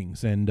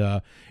Vikings. And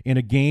in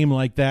a game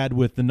like that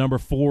with the number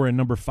 4 and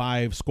number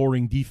 5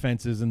 scoring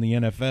defenses in the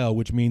NFL,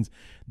 which means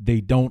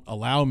they don't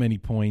allow many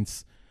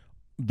points,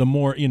 the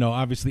more,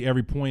 obviously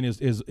every point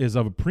is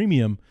of a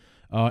premium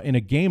in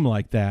a game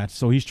like that.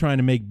 So he's trying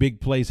to make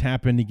big plays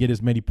happen to get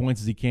as many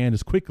points as he can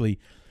as quickly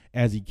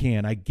as he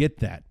can. I get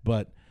that.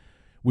 But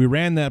we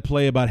ran that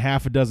play about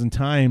half a dozen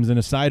times, and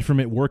aside from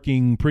it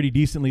working pretty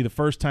decently the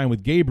first time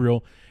with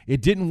Gabriel, it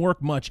didn't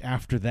work much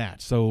after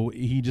that. So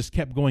he just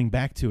kept going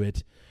back to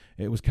it.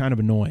 It was kind of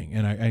annoying,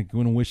 and I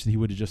want to wish that he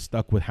would have just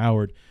stuck with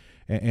Howard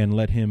and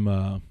let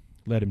him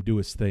do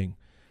his thing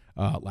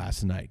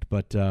last night.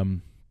 But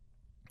in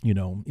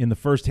the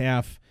first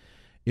half,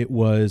 it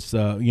was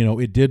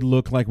it did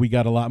look like we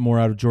got a lot more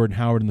out of Jordan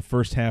Howard in the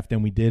first half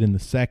than we did in the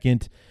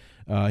second.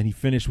 And he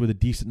finished with a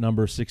decent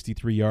number of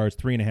 63 yards,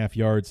 3.5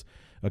 yards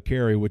a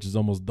carry, which is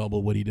almost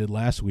double what he did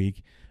last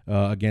week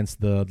against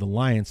the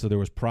Lions. So there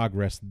was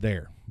progress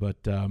there. But,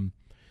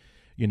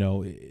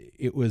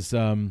 it was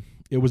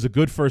it was a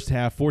good first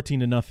half,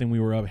 14-0. We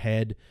were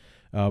ahead.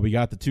 We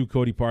got the 2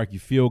 Cody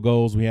Parkey field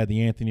goals. We had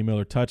the Anthony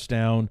Miller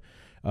touchdown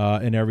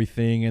and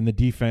everything, and the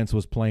defense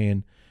was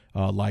playing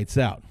lights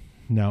out.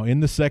 Now, in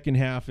the second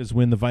half is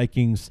when the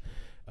Vikings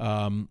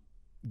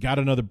got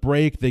another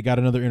break. They got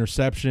another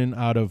interception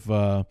out of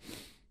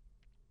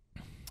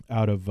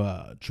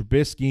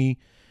Trubisky.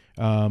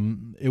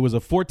 It was a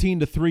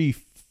 14-3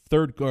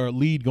 third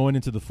lead going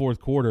into the fourth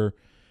quarter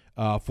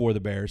for the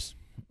Bears.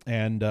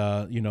 And,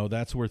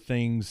 that's where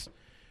things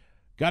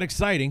got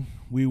exciting.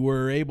 We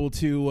were able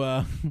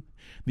to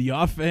the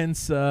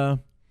offense let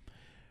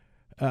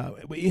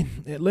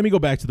me go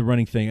back to the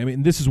running thing. I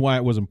mean, this is why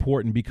it was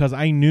important, because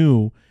I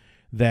knew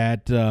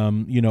that,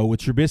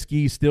 with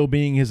Trubisky still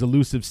being his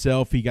elusive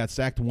self, he got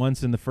sacked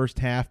once in the first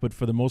half, but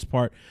for the most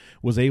part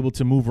was able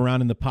to move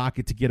around in the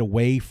pocket to get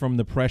away from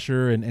the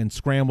pressure and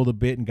scrambled a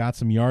bit and got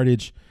some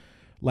yardage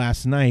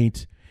last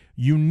night.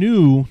 You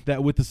knew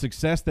that with the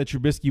success that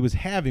Trubisky was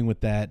having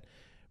with that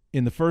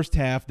in the first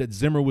half, that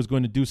Zimmer was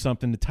going to do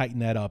something to tighten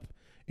that up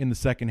in the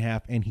second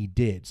half, and he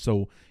did.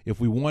 So if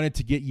we wanted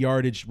to get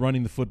yardage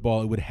running the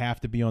football, it would have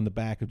to be on the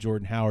back of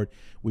Jordan Howard.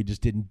 We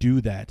just didn't do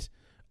that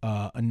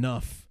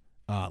enough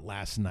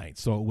last night.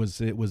 So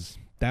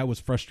that was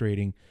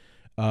frustrating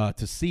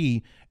to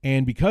see.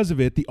 And because of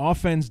it, the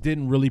offense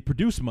didn't really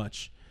produce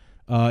much.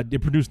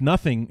 It produced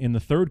nothing in the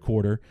third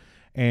quarter.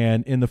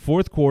 And in the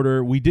fourth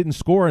quarter, we didn't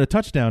score a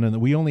touchdown, and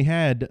we only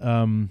had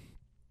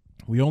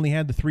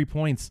the 3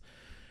 points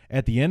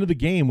at the end of the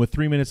game with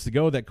 3 minutes to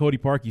go. That Cody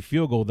Parkey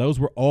field goal, those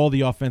were all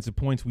the offensive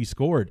points we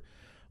scored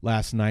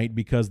last night,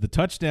 because the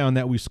touchdown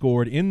that we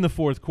scored in the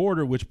fourth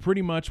quarter, which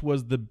pretty much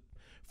was the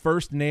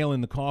first nail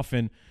in the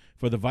coffin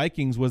for the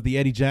Vikings, was the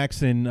Eddie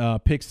Jackson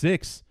pick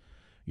six.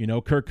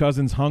 Kirk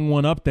Cousins hung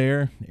one up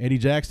there. Eddie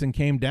Jackson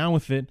came down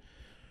with it.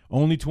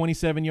 Only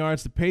 27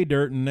 yards to pay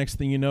dirt, and next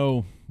thing you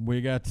know,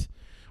 we got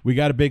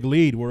a big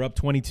lead. We're up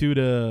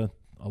 22-11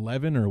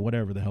 or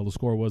whatever the hell the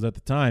score was at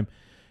the time.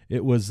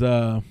 It was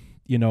it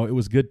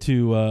was good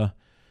to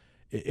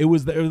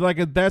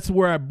that's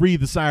where I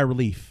breathed a sigh of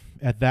relief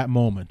at that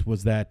moment,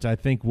 was that I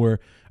think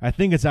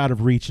it's out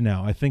of reach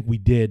now. I think we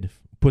did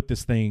put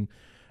this thing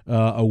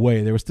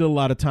away. There was still a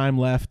lot of time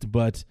left,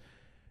 but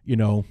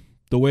the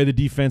way the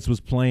defense was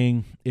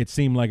playing, it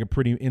seemed like a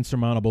pretty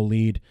insurmountable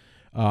lead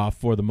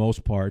for the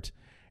most part.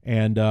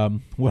 And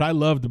what I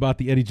loved about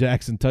the Eddie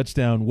Jackson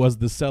touchdown was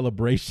the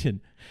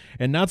celebration,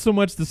 and not so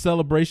much the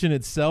celebration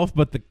itself,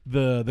 but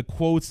the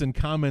quotes and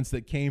comments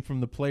that came from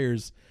the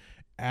players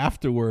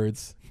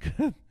afterwards.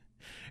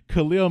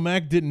 Khalil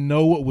Mack didn't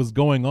know what was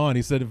going on.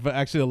 He said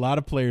actually a lot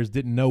of players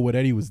didn't know what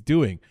Eddie was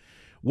doing.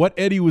 What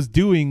Eddie was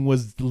doing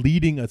was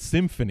leading a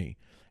symphony.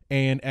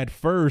 And at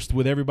first,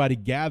 with everybody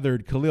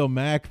gathered, Khalil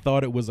Mack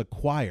thought it was a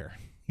choir.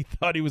 He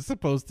thought he was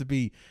supposed to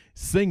be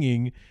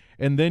singing.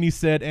 And then he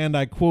said, and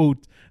I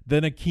quote,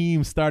 "Then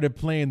Akeem started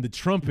playing the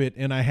trumpet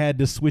and I had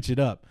to switch it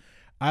up."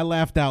 I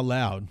laughed out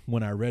loud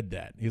when I read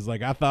that. He's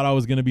like, I thought I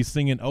was going to be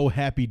singing "Oh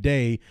Happy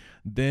Day."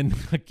 Then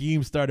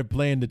Akeem started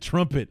playing the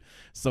trumpet,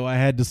 so I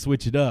had to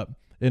switch it up.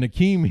 And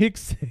Akeem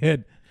Hicks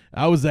said,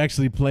 I was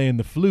actually playing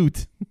the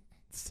flute.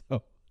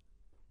 So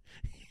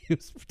he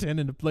was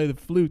pretending to play the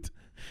flute.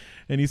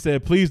 And he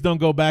said, please don't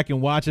go back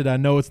and watch it. I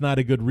know it's not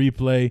a good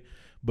replay,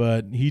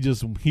 but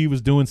he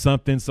was doing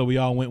something, so we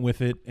all went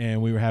with it,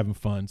 and we were having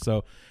fun.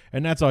 So,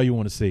 and that's all you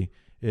want to see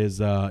is,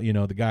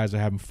 the guys are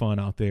having fun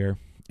out there,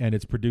 and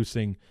it's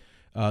producing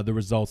the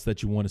results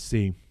that you want to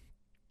see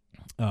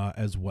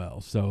as well.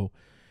 So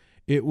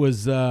it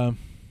was,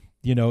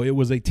 it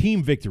was a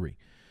team victory.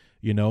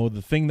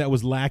 The thing that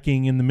was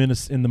lacking in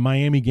the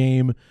Miami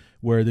game,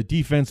 where the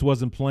defense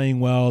wasn't playing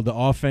well, the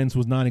offense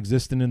was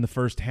non-existent in the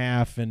first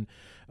half, and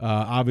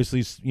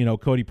obviously,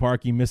 Cody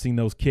Parkey missing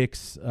those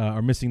kicks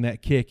or missing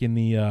that kick in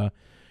the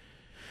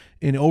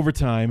in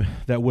overtime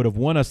that would have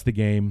won us the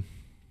game.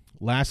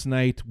 Last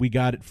night, we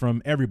got it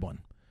from everyone.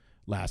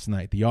 Last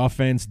night, the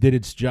offense did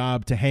its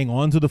job to hang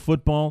on to the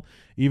football,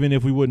 even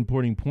if we weren't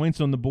putting points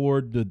on the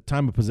board. The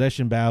time of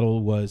possession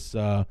battle was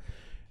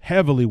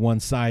heavily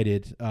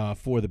one-sided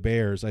for the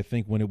Bears. I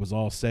think when it was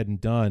all said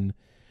and done,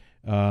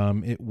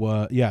 it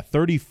was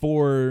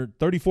 34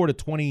 to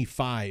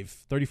 25,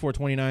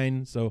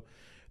 34-29. So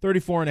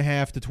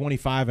 34.5 to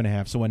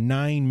 25.5. So a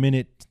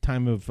 9-minute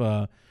time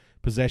of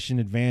possession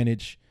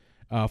advantage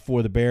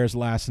for the Bears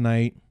last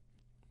night.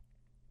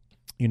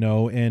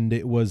 And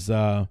it was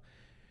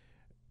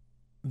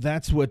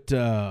that's what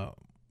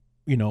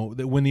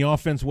when the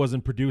offense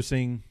wasn't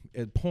producing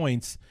at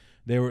points,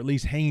 they were at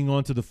least hanging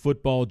on to the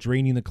football,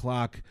 draining the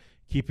clock,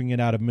 keeping it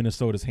out of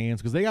Minnesota's hands,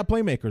 because they got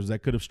playmakers that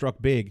could have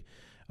struck big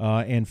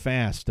and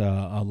fast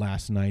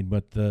last night.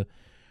 But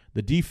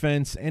the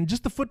defense and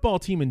just the football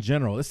team in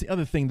general, that's the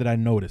other thing that I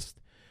noticed,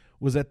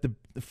 was that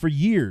for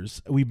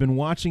years we've been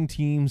watching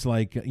teams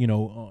like,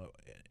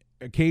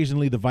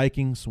 occasionally the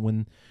Vikings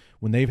when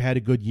they've had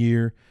a good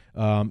year.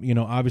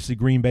 Obviously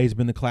Green Bay's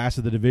been the class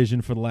of the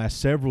division for the last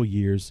several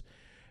years.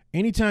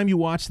 Anytime you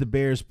watch the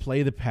Bears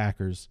play the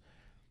Packers,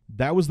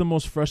 that was the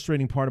most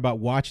frustrating part about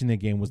watching the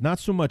game, was not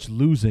so much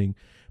losing,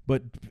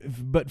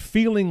 but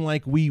feeling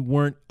like we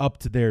weren't up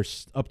to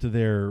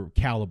their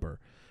caliber,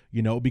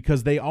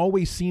 because they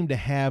always seem to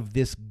have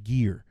this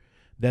gear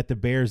that the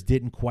Bears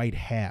didn't quite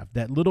have,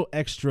 that little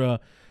extra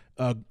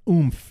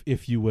oomph,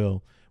 if you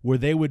will, where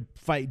they would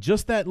fight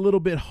just that little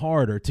bit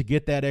harder to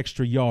get that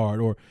extra yard,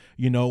 or,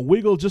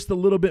 wiggle just a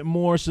little bit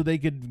more so they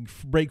could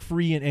break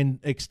free and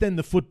extend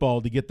the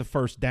football to get the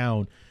first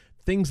down.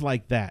 Things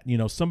like that,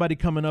 somebody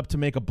coming up to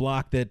make a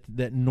block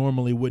that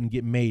normally wouldn't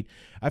get made.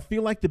 I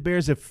feel like the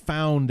Bears have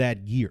found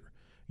that gear.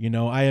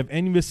 I have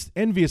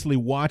enviously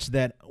watched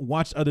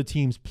other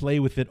teams play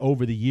with it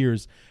over the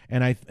years,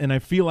 and I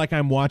feel like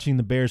I'm watching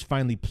the Bears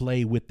finally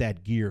play with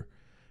that gear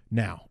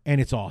now, and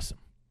it's awesome.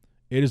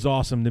 It is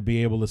awesome to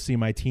be able to see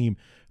my team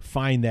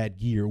find that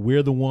gear.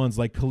 We're the ones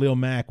like Khalil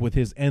Mack with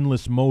his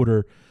endless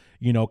motor,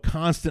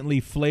 constantly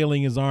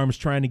flailing his arms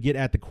trying to get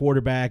at the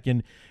quarterback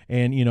and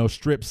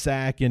strip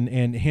sack, and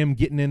him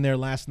getting in there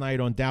last night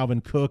on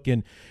Dalvin Cook,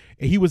 and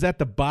he was at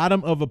the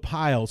bottom of a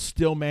pile,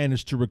 still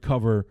managed to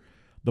recover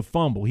the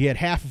fumble. He had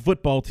half a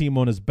football team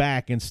on his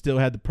back and still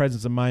had the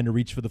presence of mind to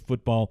reach for the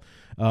football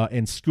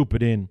and scoop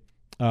it in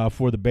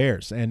for the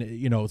Bears. And,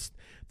 it's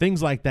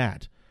things like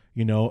that.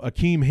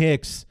 Akeem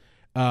Hicks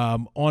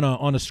on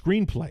a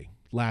screenplay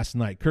last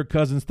night. Kirk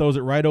Cousins throws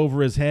it right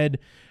over his head,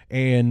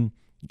 and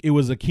it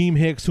was Akeem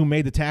Hicks who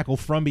made the tackle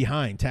from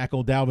behind,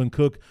 tackled Dalvin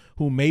Cook,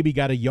 who maybe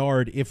got a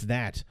yard, if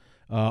that,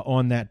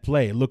 on that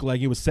play. It looked like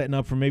he was setting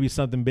up for maybe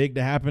something big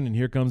to happen, and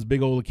here comes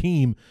big old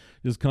Akeem,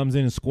 just comes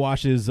in and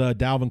squashes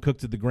Dalvin Cook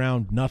to the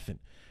ground. Nothing,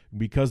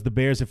 because the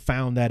Bears have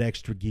found that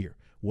extra gear.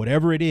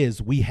 Whatever it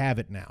is, we have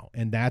it now,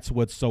 and that's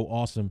what's so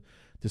awesome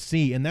to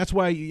see. And that's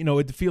why,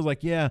 it feels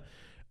like, we were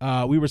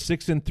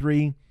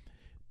 6-3.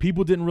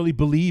 People didn't really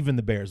believe in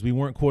the Bears. We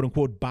weren't, quote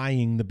unquote,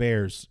 buying the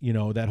Bears,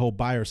 that whole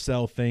buy or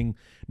sell thing.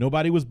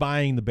 Nobody was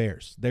buying the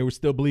Bears. They were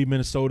still believing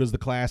Minnesota's the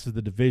class of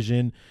the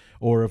division,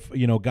 or if,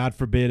 God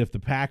forbid, if the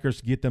Packers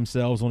get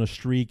themselves on a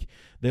streak,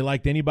 they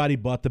liked anybody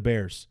but the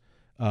Bears,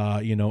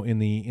 in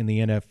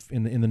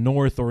the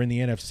North or in the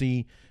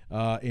NFC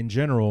in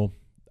general.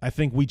 I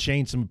think we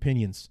changed some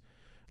opinions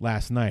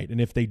last night.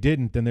 And if they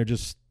didn't, then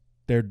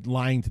they're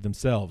lying to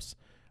themselves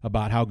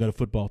about how good a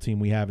football team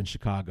we have in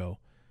Chicago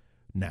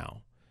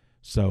now.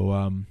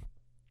 So,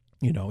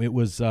 it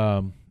was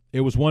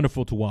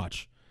wonderful to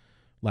watch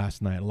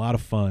last night. A lot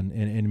of fun,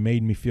 and it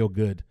made me feel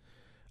good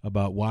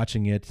about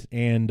watching it.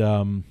 And,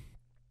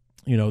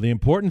 the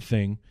important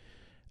thing,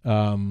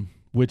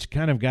 which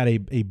kind of got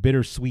a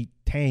bittersweet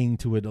tang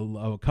to it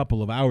a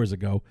couple of hours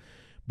ago,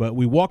 but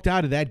we walked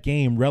out of that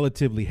game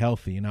relatively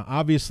healthy. Now,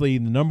 obviously,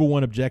 the number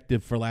one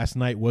objective for last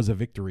night was a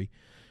victory,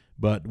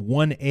 but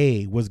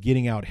 1A was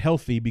getting out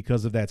healthy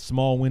because of that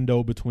small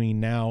window between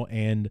now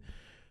and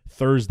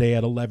Thursday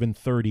at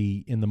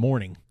 11:30 in the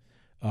morning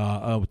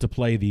to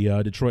play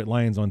the Detroit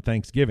Lions on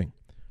Thanksgiving.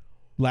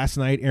 Last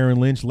night, Aaron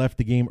Lynch left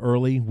the game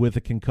early with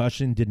a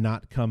concussion, did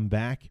not come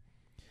back.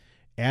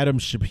 Adam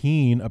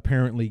Shaheen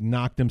apparently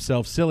knocked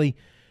himself silly,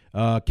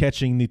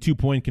 catching the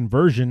 2-point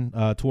conversion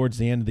towards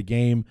the end of the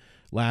game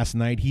last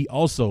night. He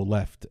also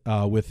left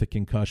with a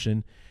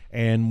concussion,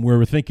 and we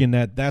were thinking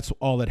that that's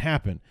all that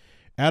happened.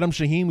 Adam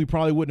Shaheen, we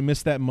probably wouldn't have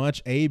missed that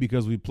much, A,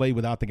 because we played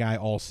without the guy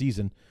all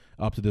season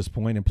up to this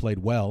point and played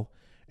well,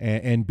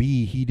 and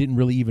B, he didn't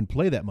really even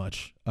play that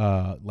much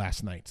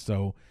last night.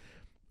 So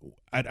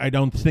I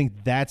don't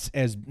think that's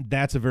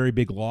a very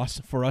big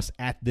loss for us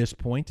at this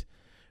point.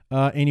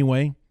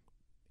 Anyway,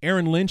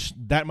 Aaron Lynch,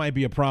 that might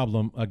be a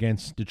problem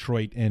against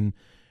Detroit, and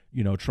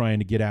trying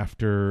to get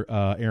after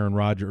Aaron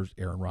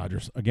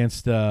Rodgers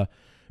against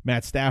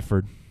Matt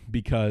Stafford,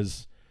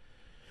 because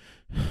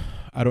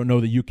I don't know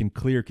that you can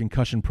clear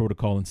concussion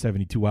protocol in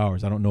 72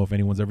 hours. I don't know if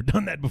anyone's ever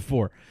done that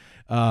before.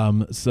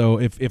 So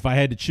if I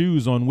had to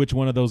choose on which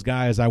one of those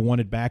guys I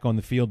wanted back on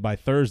the field by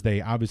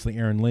Thursday, obviously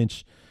Aaron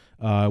Lynch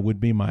would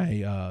be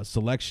my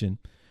selection.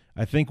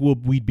 I think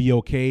we'd be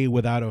okay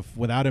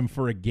without him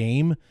for a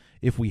game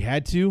if we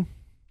had to.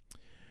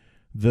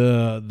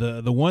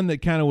 The one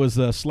that kind of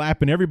was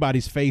slapping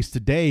everybody's face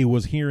today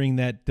was hearing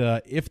that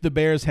if the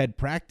Bears had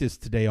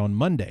practiced today on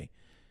Monday,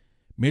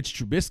 Mitch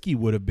Trubisky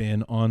would have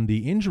been on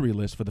the injury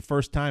list for the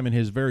first time in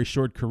his very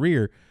short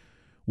career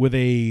with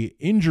a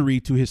injury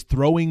to his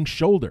throwing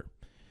shoulder.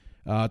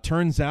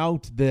 Turns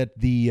out that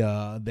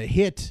the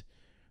hit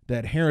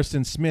that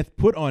Harrison Smith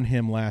put on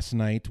him last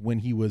night when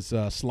he was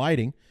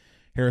sliding,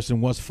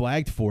 Harrison was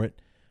flagged for it.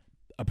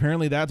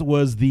 Apparently that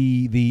was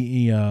the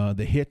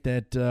hit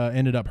that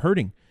ended up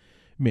hurting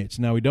Mitch.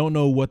 Now, we don't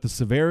know what the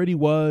severity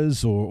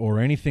was or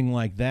anything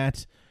like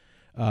that.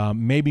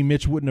 Maybe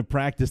Mitch wouldn't have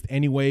practiced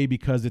anyway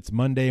because it's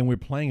Monday and we're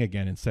playing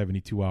again in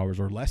 72 hours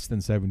or less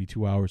than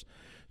 72 hours.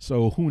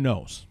 So who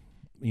knows?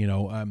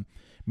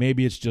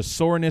 Maybe it's just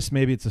soreness.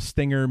 Maybe it's a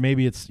stinger.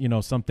 Maybe it's,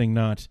 something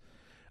not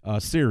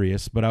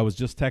serious. But I was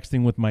just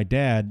texting with my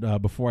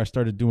dad before I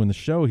started doing the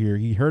show here.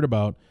 He heard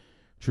about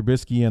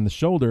Trubisky and the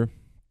shoulder.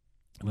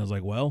 And I was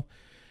like, well,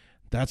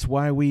 that's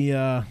why we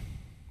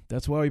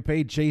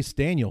paid Chase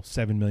Daniel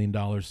 $7 million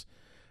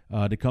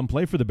to come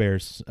play for the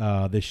Bears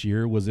this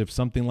year, was if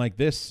something like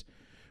this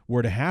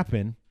were to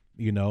happen,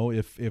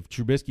 if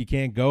Trubisky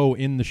can't go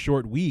in the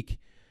short week,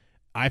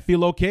 I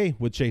feel okay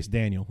with Chase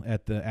Daniel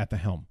at the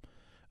helm.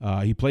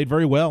 He played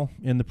very well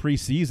in the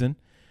preseason.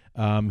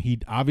 He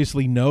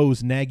obviously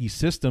knows Nagy's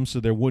system, so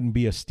there wouldn't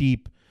be a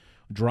steep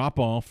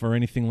drop-off or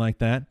anything like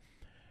that.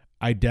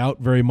 I doubt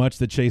very much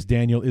that Chase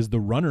Daniel is the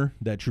runner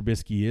that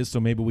Trubisky is,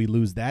 so maybe we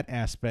lose that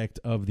aspect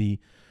of the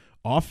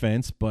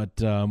offense. But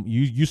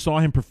you saw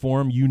him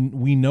perform.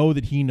 We know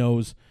that he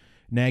knows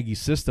Nagy's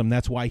system.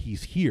 That's why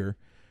he's here.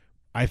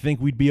 I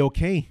think we'd be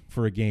okay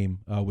for a game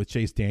with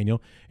Chase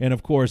Daniel. And,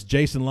 of course,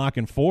 Jason La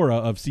Canfora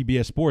of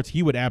CBS Sports,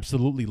 he would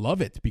absolutely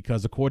love it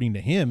because, according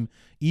to him,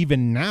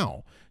 even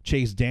now,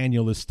 Chase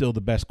Daniel is still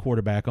the best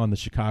quarterback on the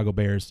Chicago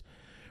Bears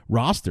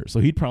roster.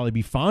 So he'd probably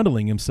be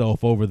fondling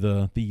himself over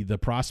the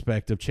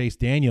prospect of Chase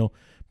Daniel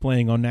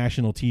playing on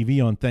national TV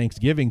on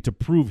Thanksgiving to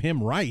prove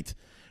him right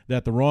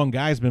that the wrong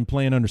guy's been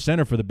playing under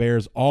center for the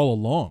Bears all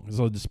along.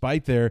 So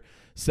despite their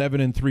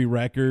 7-3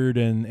 record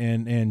and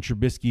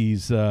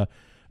Trubisky's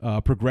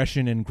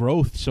progression and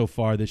growth so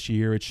far this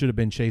year, it should have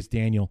been Chase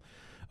Daniel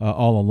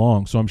all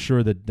along. So I'm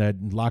sure that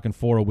La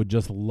Canfora would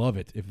just love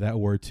it if that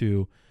were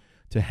to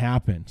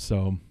happen.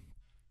 So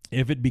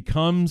if it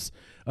becomes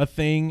a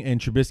thing and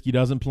Trubisky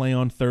doesn't play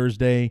on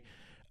Thursday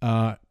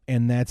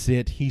and that's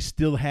it, he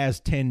still has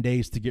 10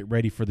 days to get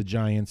ready for the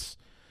Giants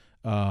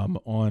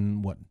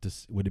on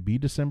would it be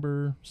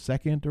December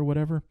 2nd or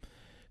whatever?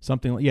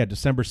 Something like,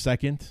 December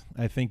 2nd.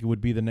 I think it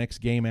would be the next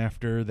game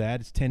after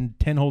that. It's 10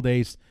 whole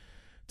days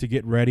to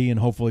get ready, and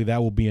hopefully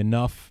that will be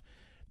enough.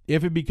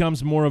 If it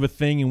becomes more of a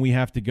thing and we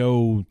have to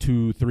go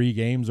 2-3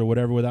 games or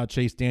whatever without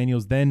Chase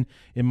Daniels, then,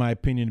 in my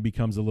opinion, it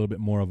becomes a little bit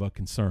more of a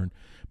concern.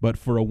 But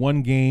for a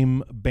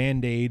one-game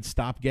Band-Aid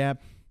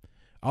stopgap,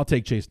 I'll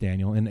take Chase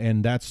Daniel,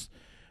 and that's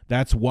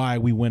why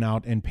we went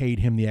out and paid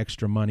him the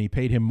extra money,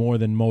 paid him more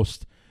than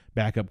most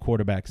backup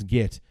quarterbacks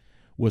get,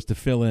 was to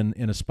fill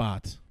in a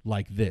spot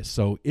like this.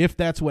 So if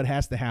that's what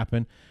has to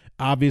happen,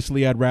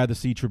 obviously I'd rather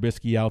see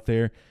Trubisky out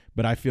there,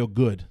 but I feel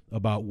good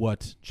about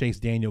what Chase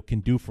Daniel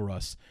can do for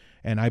us,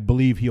 and I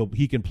believe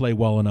he can play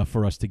well enough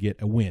for us to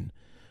get a win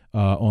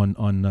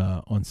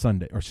on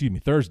Sunday, or excuse me,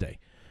 Thursday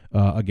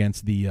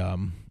against the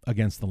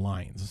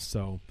Lions.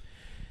 So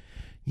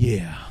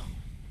yeah,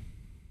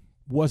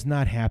 was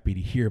not happy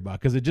to hear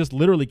about because it just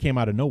literally came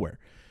out of nowhere.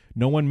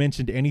 No one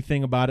mentioned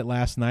anything about it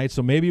last night,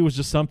 so maybe it was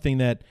just something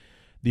that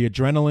the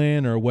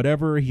adrenaline or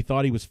whatever, he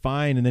thought he was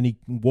fine, and then he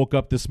woke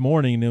up this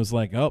morning and it was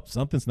like, oh,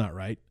 something's not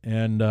right,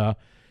 and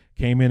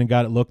came in and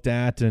got it looked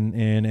at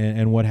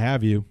and what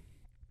have you.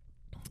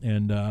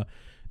 And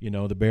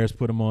the Bears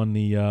put him on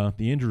the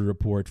injury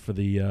report for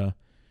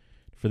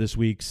this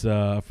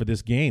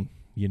game.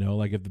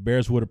 Like if the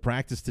Bears would have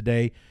practiced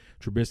today,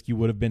 Trubisky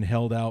would have been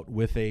held out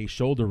with a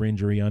shoulder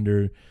injury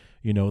under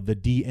the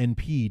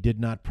DNP, did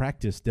not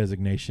practice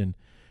designation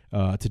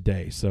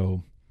today.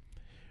 So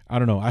I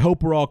don't know. I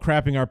hope we're all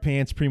crapping our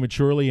pants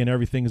prematurely and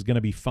everything is going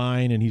to be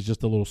fine and he's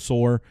just a little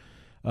sore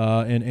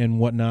and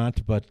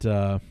whatnot. But,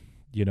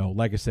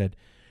 like I said,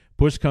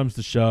 push comes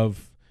to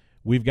shove.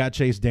 We've got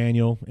Chase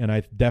Daniel, and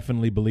I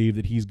definitely believe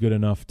that he's good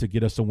enough to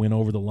get us a win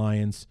over the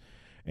Lions.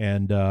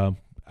 And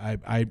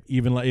I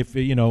even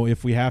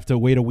if we have to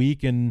wait a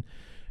week and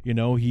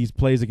he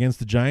plays against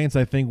the Giants,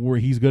 I think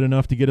he's good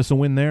enough to get us a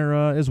win there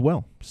as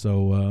well.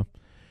 So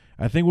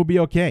I think we'll be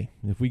okay.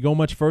 If we go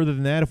much further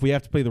than that, if we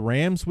have to play the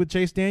Rams with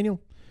Chase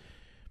Daniel,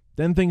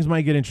 then things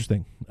might get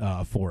interesting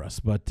for us.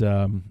 But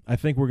I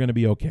think we're going to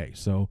be okay.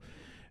 So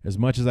as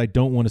much as I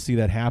don't want to see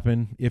that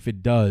happen, if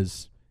it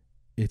does,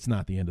 it's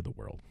not the end of the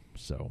world.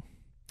 So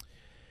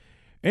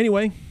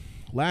anyway,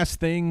 last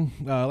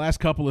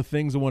couple of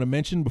things I want to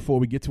mention before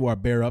we get to our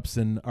Bear Ups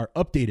and our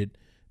updated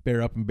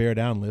Bear Up and Bear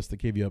Down list. I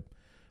gave you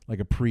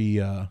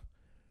a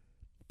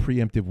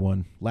preemptive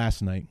one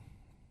last night.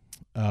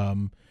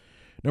 Number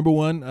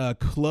one,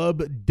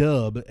 Club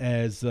Dub,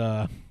 as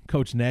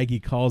Coach Nagy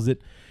calls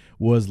it,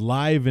 was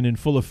live and in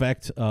full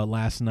effect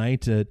last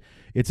night.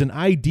 It's an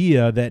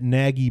idea that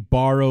Nagy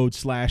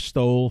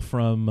borrowed/stole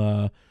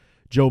from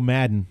Joe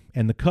Madden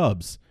and the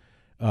Cubs.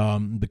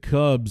 The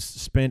Cubs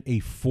spent a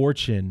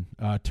fortune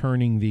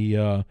turning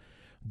the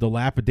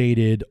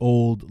dilapidated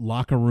old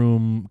locker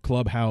room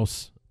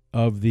clubhouse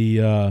of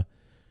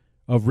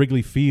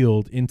Wrigley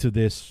Field into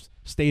this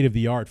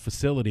state-of-the-art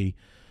facility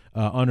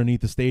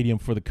underneath the stadium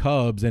for the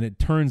Cubs, and it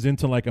turns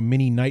into like a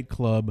mini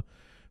nightclub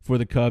for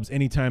the Cubs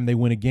anytime they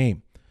win a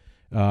game.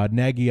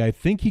 Nagy, I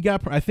think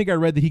I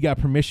read that he got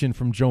permission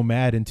from Joe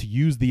Madden to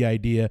use the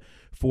idea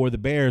for the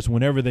Bears.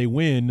 Whenever they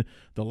win,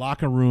 the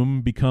locker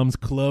room becomes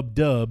Club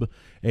Dub,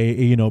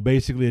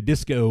 basically a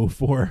disco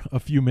for a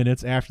few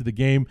minutes after the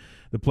game.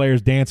 The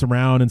players dance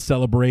around and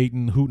celebrate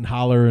and hoot and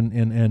holler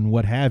and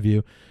what have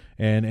you.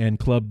 And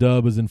Club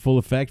Dub is in full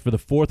effect for the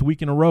fourth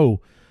week in a row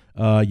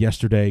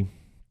yesterday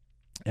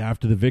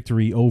after the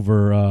victory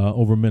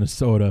over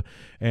Minnesota.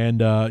 And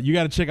you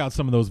got to check out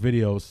some of those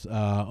videos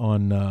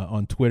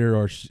on Twitter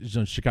or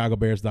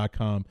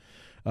ChicagoBears.com.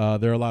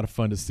 They're a lot of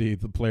fun to see,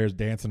 the players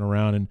dancing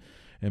around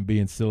and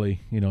being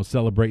silly,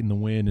 celebrating the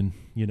win. And,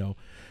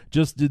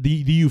 just the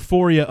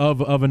euphoria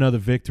of another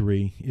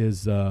victory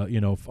is,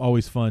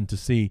 always fun to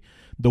see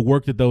the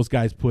work that those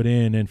guys put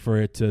in and for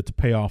it to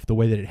pay off the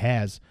way that it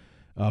has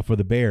for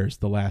the Bears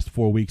the last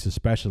 4 weeks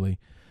especially.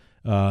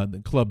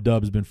 The club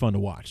dub has been fun to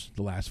watch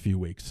the last few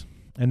weeks.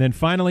 And then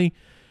finally,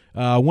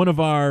 one of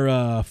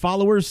our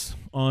followers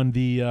on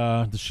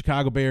the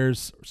Chicago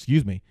Bears,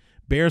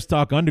 Bears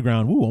Talk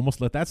Underground. Ooh,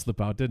 almost let that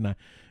slip out, didn't I?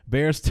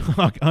 Bears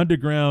Talk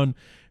Underground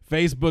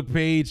Facebook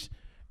page.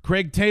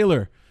 Craig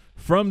Taylor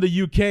from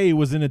the UK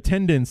was in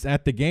attendance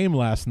at the game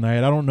last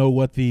night. I don't know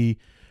what the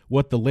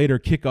later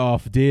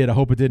kickoff did. I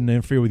hope it didn't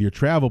interfere with your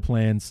travel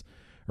plans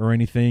or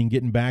anything,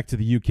 getting back to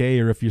the UK,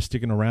 or if you're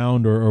sticking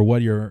around, or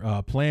what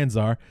your plans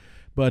are.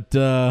 But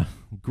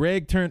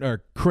Craig turned out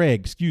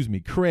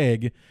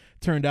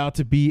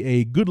to be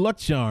a good luck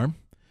charm,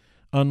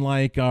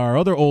 unlike our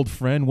other old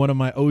friend, one of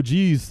my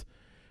OGs,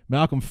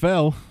 Malcolm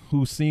Fell,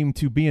 who seemed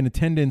to be in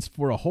attendance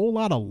for a whole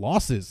lot of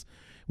losses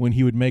when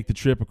he would make the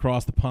trip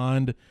across the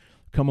pond,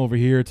 come over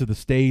here to the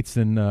States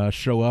and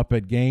show up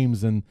at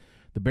games, and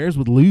the Bears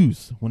would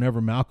lose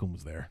whenever Malcolm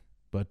was there.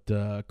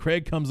 But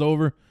Craig comes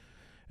over,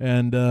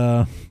 and,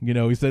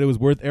 he said it was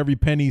worth every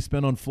penny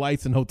spent on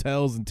flights and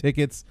hotels and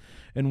tickets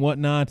and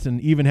whatnot, and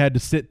even had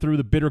to sit through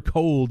the bitter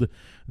cold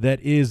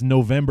that is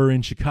November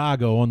in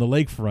Chicago on the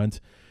lakefront.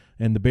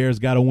 And the Bears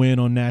got a win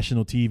on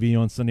national TV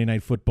on Sunday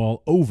Night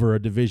Football over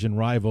a division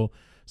rival.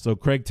 So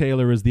Craig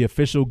Taylor is the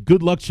official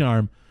good luck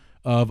charm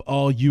of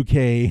all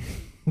UK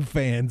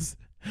fans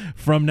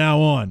from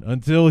now on.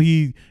 Until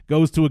he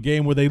goes to a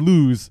game where they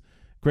lose,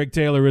 Craig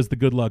Taylor is the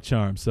good luck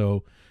charm.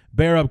 So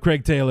bear up,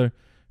 Craig Taylor,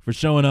 for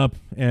showing up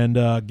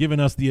and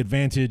giving us the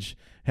advantage,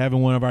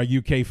 having one of our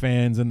UK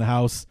fans in the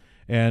house.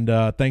 And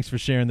thanks for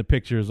sharing the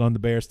pictures on the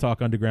Bears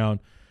Talk Underground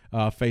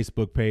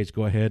Facebook page.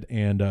 Go ahead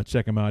and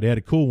check him out. He had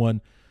a cool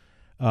one.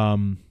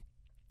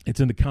 It's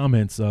in the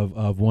comments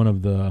of one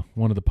of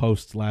the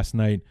posts last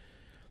night.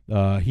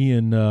 He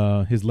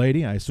and his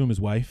lady, I assume his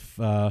wife,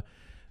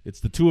 it's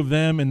the two of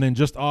them, and then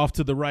just off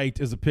to the right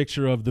is a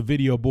picture of the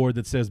video board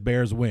that says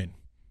Bears win.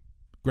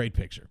 Great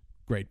picture.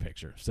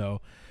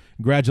 So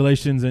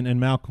congratulations, and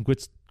Malcolm,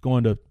 quit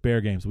going to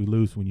Bear games. We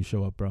lose when you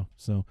show up, bro.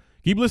 So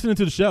keep listening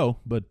to the show,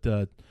 but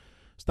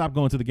stop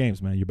going to the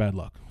games, man. You're bad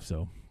luck.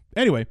 So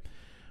anyway,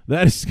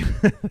 that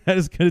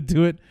is going to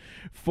do it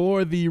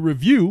for the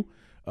review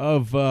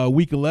of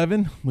Week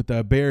 11 with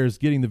the Bears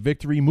getting the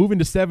victory, moving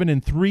to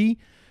 7-3,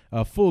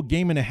 a full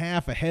game and a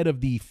half ahead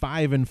of the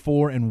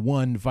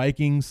 5-4-1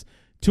 Vikings,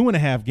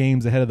 2.5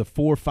 games ahead of the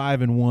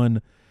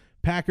 4-5-1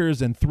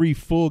 Packers, and 3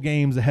 full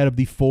games ahead of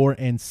the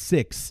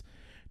 4-6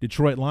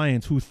 Detroit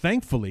Lions, who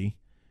thankfully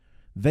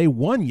they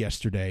won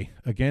yesterday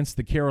against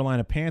the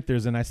Carolina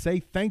Panthers. And I say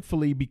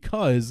thankfully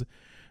because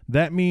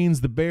that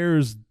means the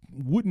Bears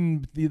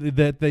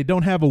that they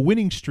don't have a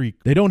winning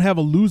streak. They don't have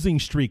a losing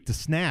streak to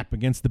snap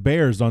against the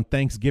Bears on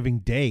Thanksgiving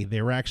Day.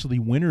 They're actually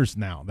winners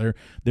now.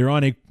 They're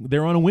on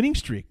a winning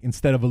streak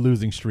instead of a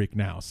losing streak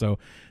now. So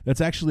that's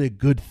actually a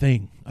good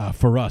thing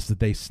for us that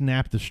they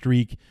snapped the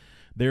streak.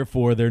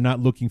 Therefore, they're not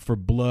looking for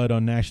blood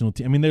on national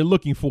team. I mean, they're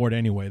looking for it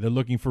anyway. They're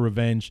looking for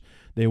revenge.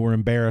 They were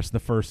embarrassed the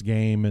first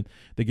game, and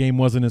the game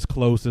wasn't as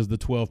close as the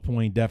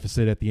 12-point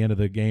deficit at the end of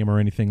the game or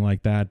anything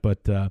like that.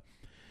 But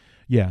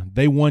yeah,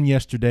 they won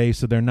yesterday,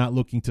 so they're not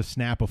looking to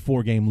snap a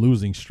 4-game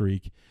losing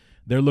streak.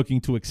 They're looking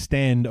to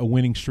extend a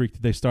winning streak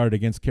that they started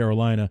against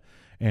Carolina,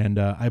 and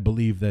I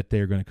believe that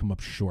they're going to come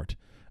up short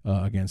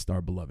against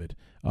our beloved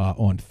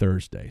on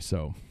Thursday.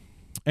 So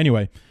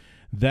anyway,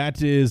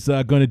 that is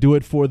going to do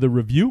it for the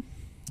review,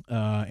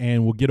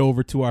 and we'll get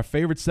over to our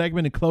favorite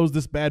segment and close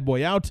this bad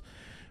boy out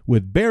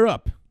with Bear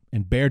Up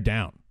and Bear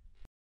Down.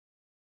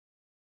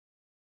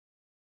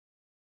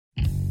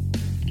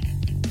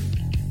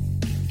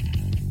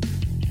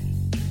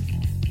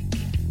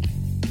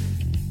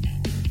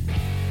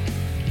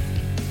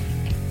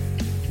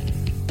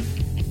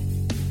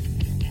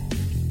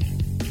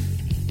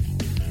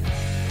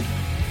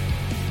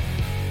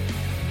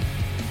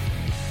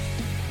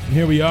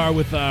 Here we are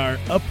with our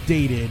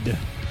updated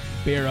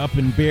Bear Up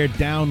and Bear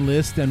Down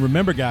list. And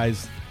remember,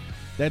 guys,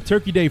 that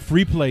Turkey Day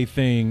free play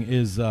thing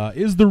is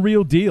the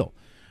real deal.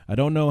 I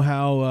don't know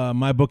how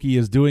MyBookie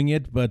is doing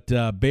it, but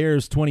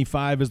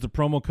Bears25 is the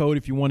promo code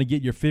if you want to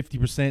get your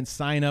 50%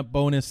 sign-up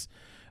bonus.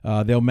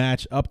 They'll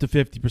match up to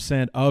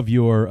 50% of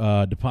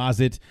your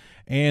deposit.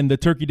 And the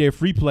Turkey Day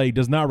free play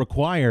does not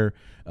require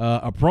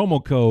a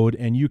promo code,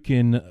 and you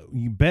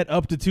bet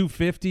up to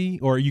 $250,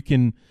 or you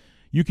can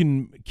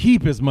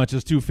keep as much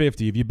as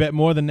 $250. If you bet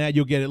more than that,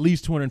 you'll get at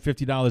least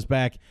 $250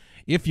 back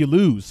if you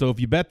lose. So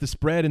if you bet the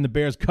spread and the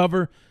Bears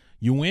cover,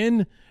 you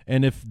win.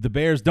 And if the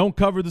Bears don't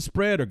cover the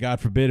spread, or God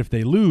forbid if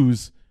they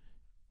lose,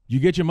 you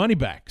get your money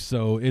back.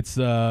 So it's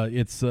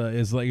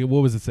like,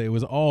 what was it say? It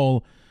was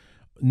all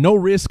no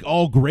risk,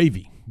 all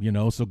gravy,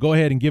 So go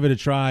ahead and give it a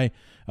try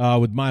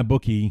with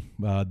MyBookie.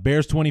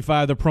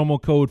 Bears25, the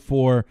promo code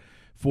for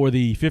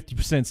the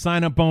 50%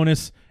 sign-up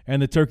bonus and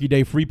the Turkey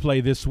Day free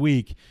play this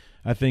week.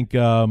 I think,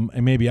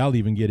 and maybe I'll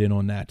even get in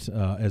on that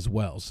as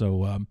well.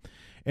 So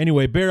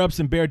Anyway, Bear Ups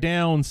and Bear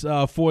Downs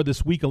for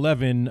this Week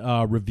 11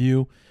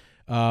 review.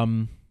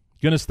 Going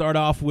to start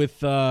off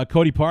with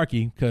Cody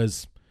Parkey,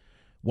 because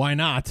why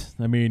not?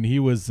 I mean, he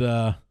was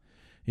on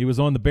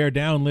the Bear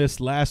Down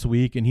list last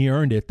week, and he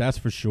earned it, that's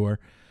for sure.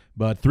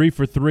 But 3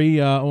 for 3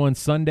 on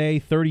Sunday,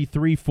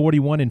 33,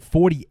 41, and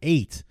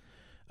 48.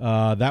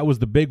 That was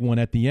the big one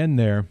at the end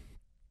there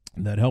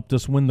that helped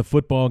us win the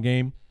football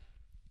game.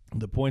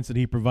 The points that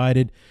he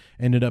provided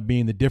ended up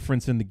being the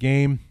difference in the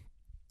game.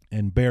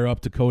 And bear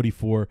up to Cody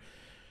for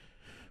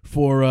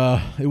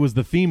it was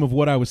the theme of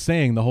what I was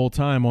saying the whole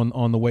time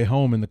on the way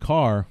home in the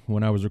car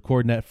when I was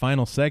recording that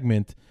final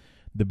segment.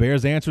 The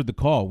Bears answered the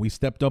call. We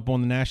stepped up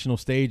on the national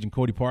stage, and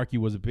Cody Parkey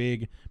was a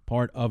big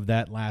part of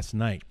that last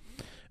night.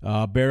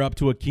 Bear up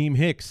to Akeem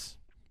Hicks.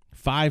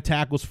 5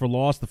 tackles for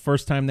loss, the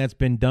first time that's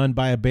been done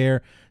by a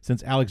Bear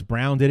since Alex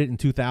Brown did it in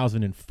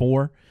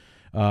 2004.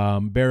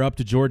 Bear up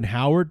to Jordan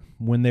Howard.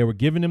 When they were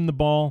giving him the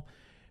ball,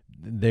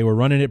 they were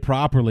running it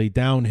properly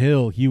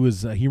downhill. He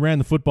ran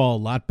the football a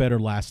lot better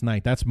last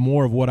night. That's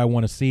more of what I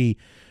want to see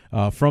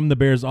from the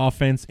Bears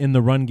offense in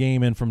the run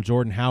game and from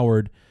Jordan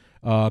Howard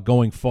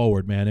going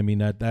forward, man. I mean,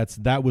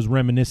 that was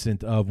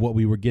reminiscent of what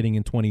we were getting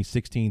in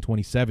 2016,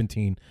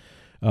 2017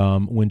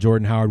 when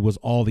Jordan Howard was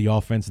all the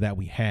offense that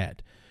we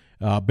had.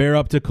 Bear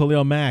up to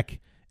Khalil Mack.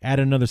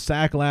 Added another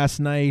sack last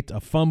night, a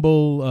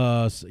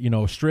fumble,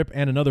 strip,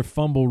 and another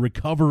fumble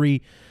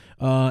recovery,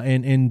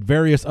 and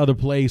various other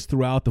plays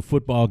throughout the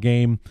football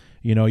game.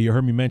 You know, you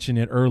heard me mention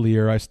it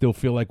earlier. I still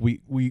feel like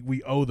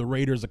we owe the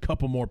Raiders a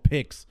couple more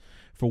picks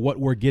for what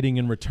we're getting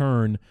in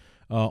return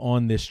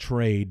on this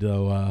trade.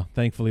 Though,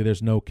 thankfully,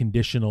 there's no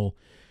conditional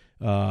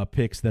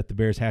picks that the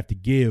Bears have to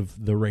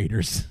give the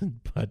Raiders.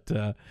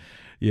 But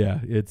yeah,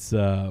 it's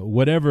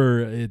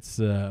whatever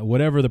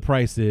the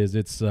price is.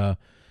 It's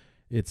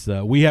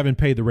we haven't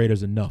paid the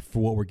Raiders enough for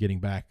what we're getting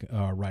back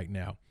right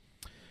now.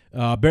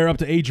 Bear up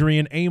to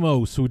Adrian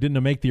Amos, who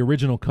didn't make the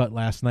original cut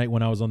last night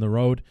when I was on the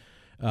road.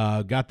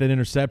 Got that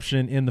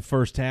interception in the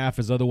first half,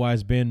 has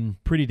otherwise been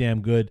pretty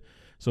damn good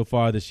so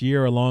far this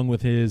year, along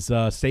with his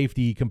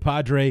safety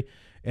compadre,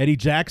 Eddie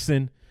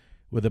Jackson,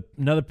 with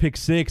another pick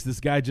 6.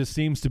 This guy just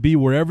seems to be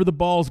wherever the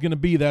ball's going to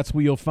be, that's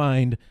where you'll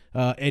find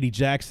Eddie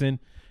Jackson.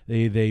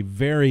 They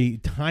very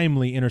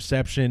timely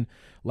interception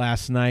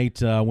last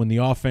night when the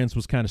offense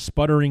was kind of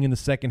sputtering in the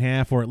second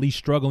half, or at least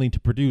struggling to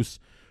produce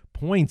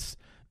points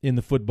in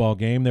the football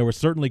game. They were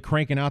certainly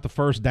cranking out the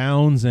first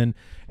downs and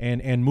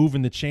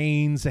moving the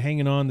chains,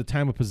 hanging on the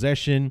time of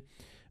possession.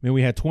 I mean,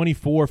 we had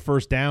 24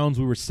 first downs.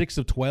 We were 6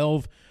 of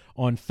 12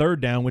 on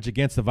third down, which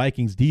against the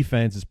Vikings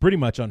defense is pretty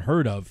much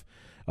unheard of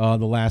the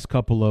last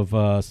couple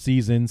of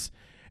seasons.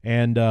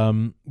 And,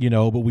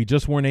 but we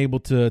just weren't able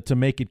to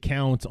make it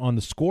count on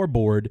the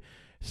scoreboard.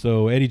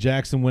 So Eddie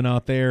Jackson went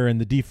out there, and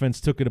the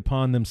defense took it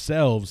upon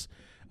themselves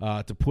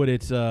to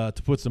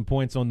put some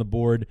points on the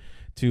board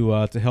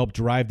to help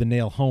drive the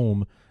nail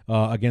home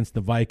against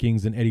the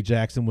Vikings. And Eddie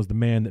Jackson was the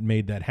man that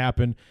made that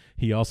happen.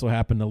 He also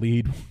happened to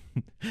lead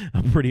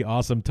a pretty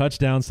awesome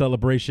touchdown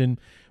celebration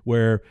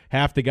where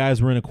half the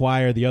guys were in a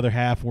choir, the other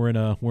half were in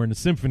a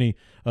symphony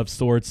of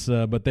sorts,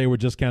 but they were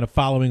just kind of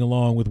following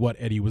along with what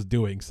Eddie was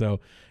doing. So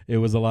it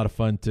was a lot of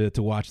fun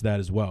to watch that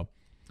as well.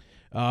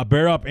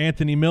 Bear up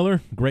Anthony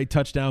Miller, great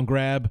touchdown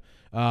grab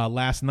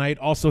last night.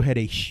 Also had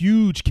a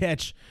huge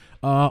catch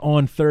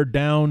on third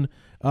down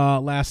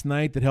last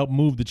night that helped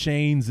move the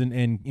chains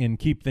and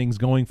keep things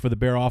going for the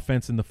Bear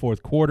offense in the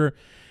fourth quarter.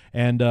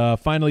 And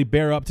finally,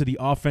 bear up to the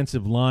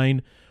offensive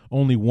line.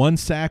 Only 1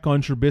 sack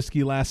on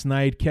Trubisky last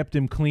night, kept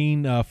him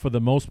clean for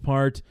the most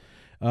part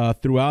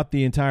throughout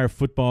the entire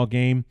football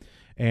game.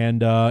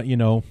 And,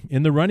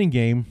 in the running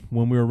game,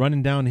 when we were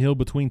running downhill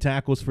between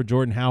tackles for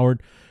Jordan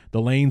Howard,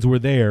 the lanes were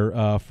there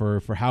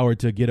for Howard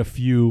to get a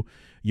few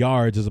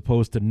yards as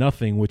opposed to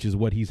nothing, which is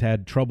what he's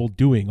had trouble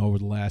doing over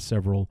the last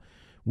several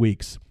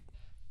weeks.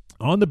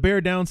 On the Bear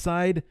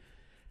downside,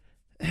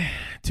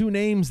 2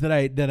 names that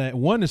I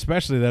one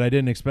especially that I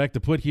didn't expect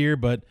to put here,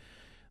 but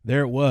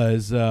there it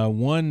was.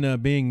 One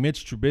being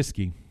Mitch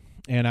Trubisky,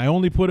 and I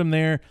only put him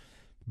there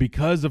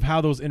because of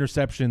how those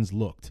interceptions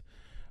looked.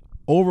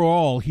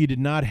 Overall, he did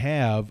not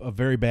have a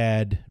very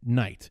bad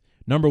night.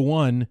 Number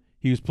one,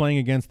 he was playing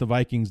against the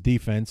Vikings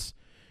defense,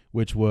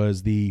 which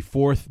was the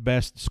 4th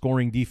best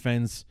scoring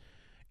defense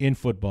in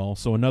football.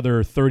 So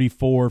another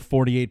 34,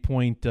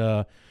 48-point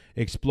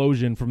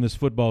explosion from this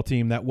football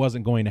team. That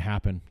wasn't going to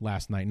happen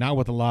last night, not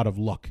with a lot of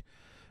luck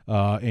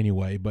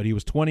anyway. But he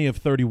was 20 of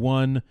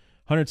 31,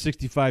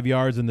 165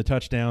 yards in the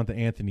touchdown to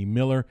Anthony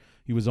Miller.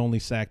 He was only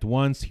sacked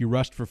once. He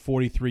rushed for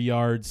 43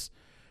 yards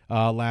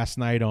last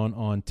night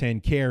on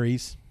 10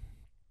 carries.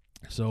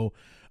 So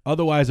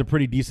otherwise a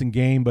pretty decent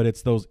game, but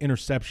it's those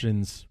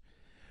interceptions,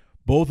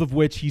 both of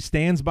which he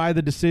stands by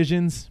the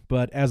decisions,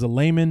 but as a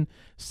layman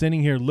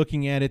sitting here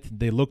looking at it,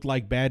 they looked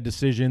like bad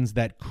decisions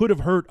that could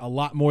have hurt a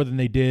lot more than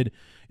they did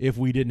if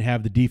we didn't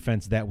have the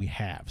defense that we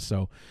have.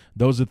 So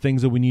those are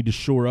things that we need to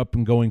shore up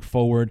and going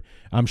forward.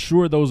 I'm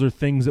sure those are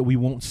things that we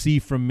won't see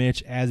from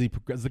Mitch as he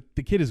progresses.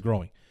 The kid is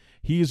growing.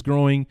 He is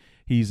growing.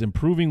 He's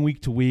improving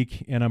week to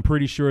week, and I'm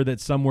pretty sure that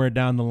somewhere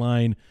down the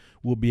line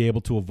we'll be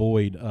able to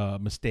avoid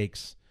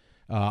mistakes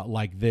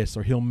like this,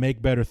 or he'll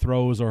make better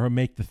throws, or he'll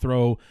make the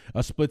throw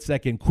a split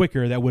second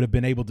quicker that would have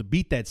been able to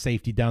beat that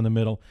safety down the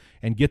middle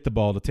and get the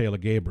ball to Taylor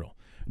Gabriel.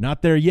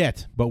 Not there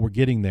yet, but we're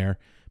getting there.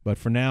 But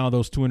for now,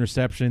 those 2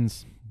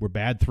 interceptions were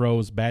bad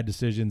throws, bad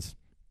decisions.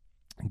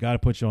 Got to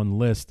put you on the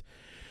list.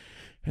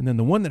 And then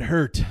the one that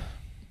hurt,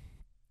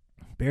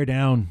 bear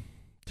down,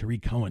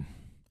 Tarik Cohen.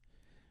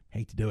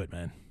 Hate to do it,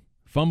 man.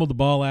 Fumbled the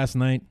ball last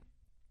night.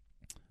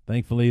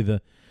 Thankfully,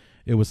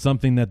 it was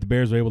something that the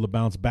Bears were able to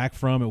bounce back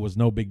from. It was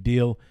no big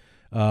deal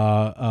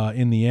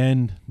in the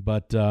end.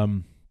 But,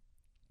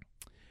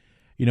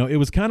 it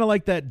was kind of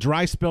like that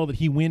dry spell that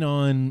he went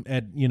on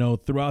at,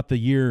 throughout the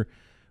year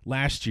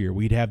last year.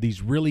 We'd have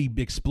these really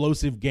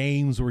explosive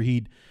games where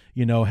he'd,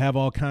 have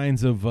all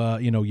kinds of,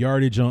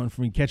 yardage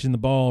from catching the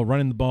ball,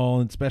 running the ball,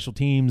 and special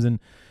teams and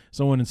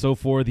so on and so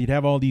forth. He'd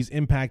have all these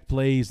impact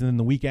plays, and then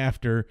the week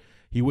after,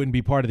 he wouldn't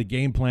be part of the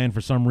game plan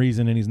for some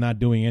reason, and he's not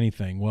doing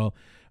anything. Well,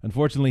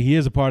 unfortunately, he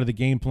is a part of the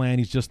game plan.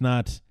 He's just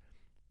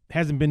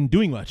hasn't been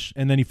doing much.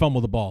 And then he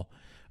fumbled the ball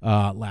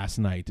last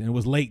night, and it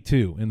was late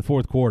too in the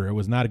fourth quarter. It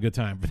was not a good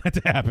time for that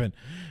to happen.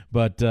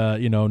 But,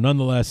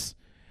 nonetheless,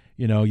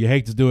 you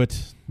hate to do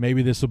it.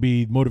 Maybe this will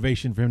be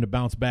motivation for him to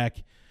bounce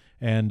back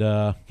and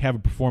have a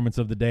performance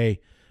of the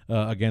day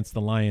against the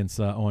Lions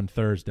on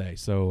Thursday.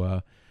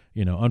 So,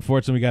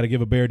 unfortunately, we got to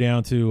give a bear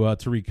down to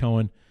Tarik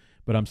Cohen,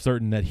 but I'm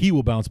certain that he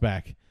will bounce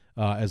back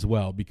as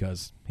well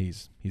because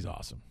he's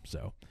awesome.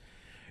 So,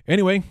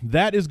 anyway,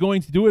 that is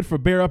going to do it for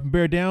Bear Up and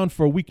Bear Down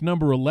for week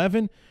number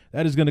 11.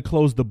 That is going to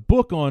close the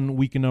book on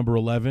week number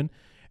 11.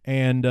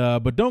 And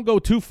but don't go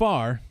too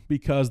far,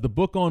 because the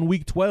book on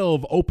week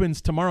 12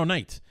 opens tomorrow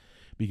night.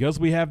 Because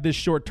we have this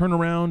short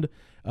turnaround,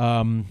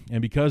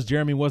 and because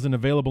Jeremy wasn't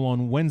available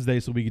on Wednesday,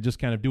 so we could just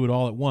kind of do it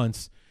all at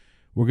once,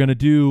 we're going to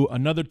do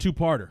another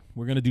 2-parter.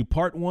 We're going to do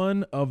part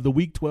 1 of the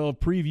week 12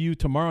 preview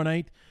tomorrow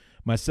night,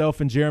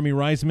 myself and Jeremy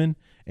Reisman.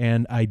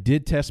 And I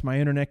did test my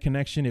internet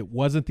connection. It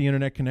wasn't the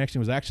internet connection.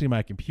 It was actually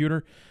my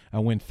computer. I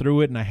went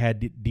through it, and I had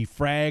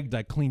defragged.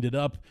 I cleaned it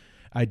up.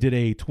 I did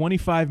a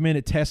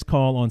 25-minute test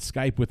call on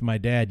Skype with my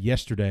dad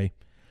yesterday.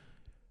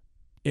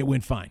 It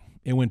went fine.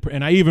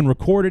 And I even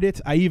recorded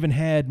it. I even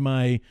had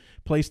my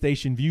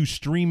PlayStation Vue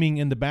streaming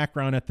in the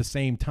background at the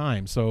same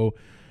time. So,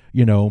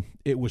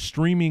 it was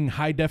streaming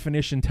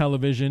high-definition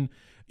television,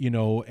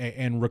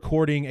 and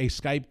recording a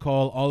Skype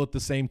call all at the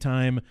same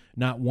time.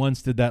 Not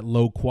once did that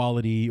low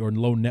quality or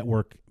low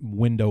network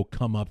window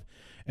come up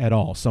at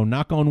all. So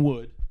knock on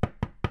wood,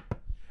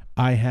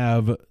 I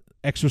have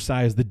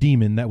exorcised the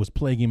demon that was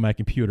plaguing my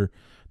computer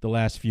the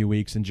last few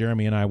weeks, and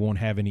Jeremy and I won't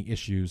have any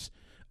issues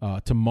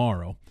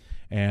tomorrow.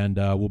 And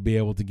we'll be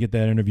able to get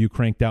that interview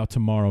cranked out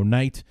tomorrow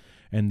night.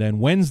 And then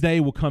Wednesday,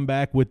 we'll come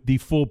back with the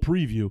full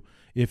preview,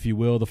 if you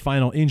will, the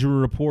final injury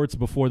reports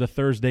before the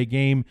Thursday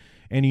game,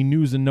 any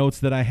news and notes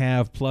that I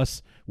have,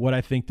 plus what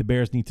I think the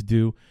Bears need to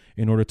do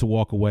in order to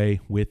walk away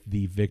with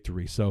the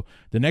victory. So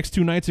the next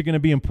 2 nights are going to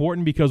be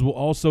important, because we'll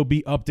also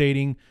be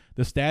updating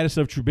the status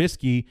of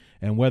Trubisky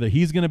and whether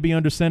he's going to be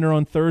under center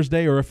on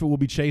Thursday or if it will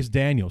be Chase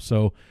Daniel.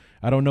 So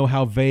I don't know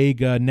how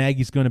vague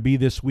Nagy's going to be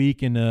this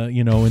week in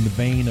the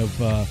vein of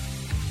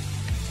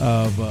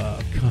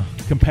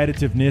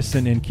competitiveness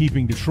and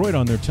keeping Detroit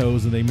on their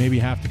toes, and they maybe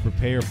have to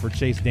prepare for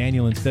Chase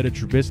Daniel instead of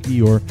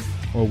Trubisky or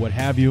what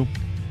have you.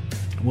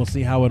 We'll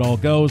see how it all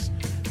goes,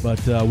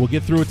 but we'll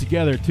get through it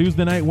together.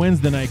 Tuesday night,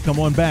 Wednesday night, come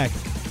on back,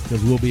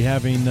 because we'll be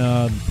having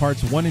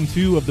parts 1 and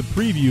 2 of the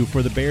preview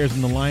for the Bears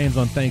and the Lions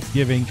on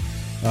Thanksgiving,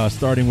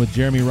 starting with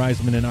Jeremy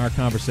Reisman and our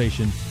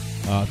conversation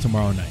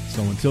tomorrow night.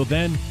 So until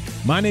then,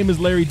 my name is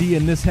Larry D,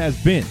 and this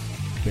has been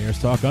Bears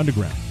Talk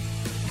Underground.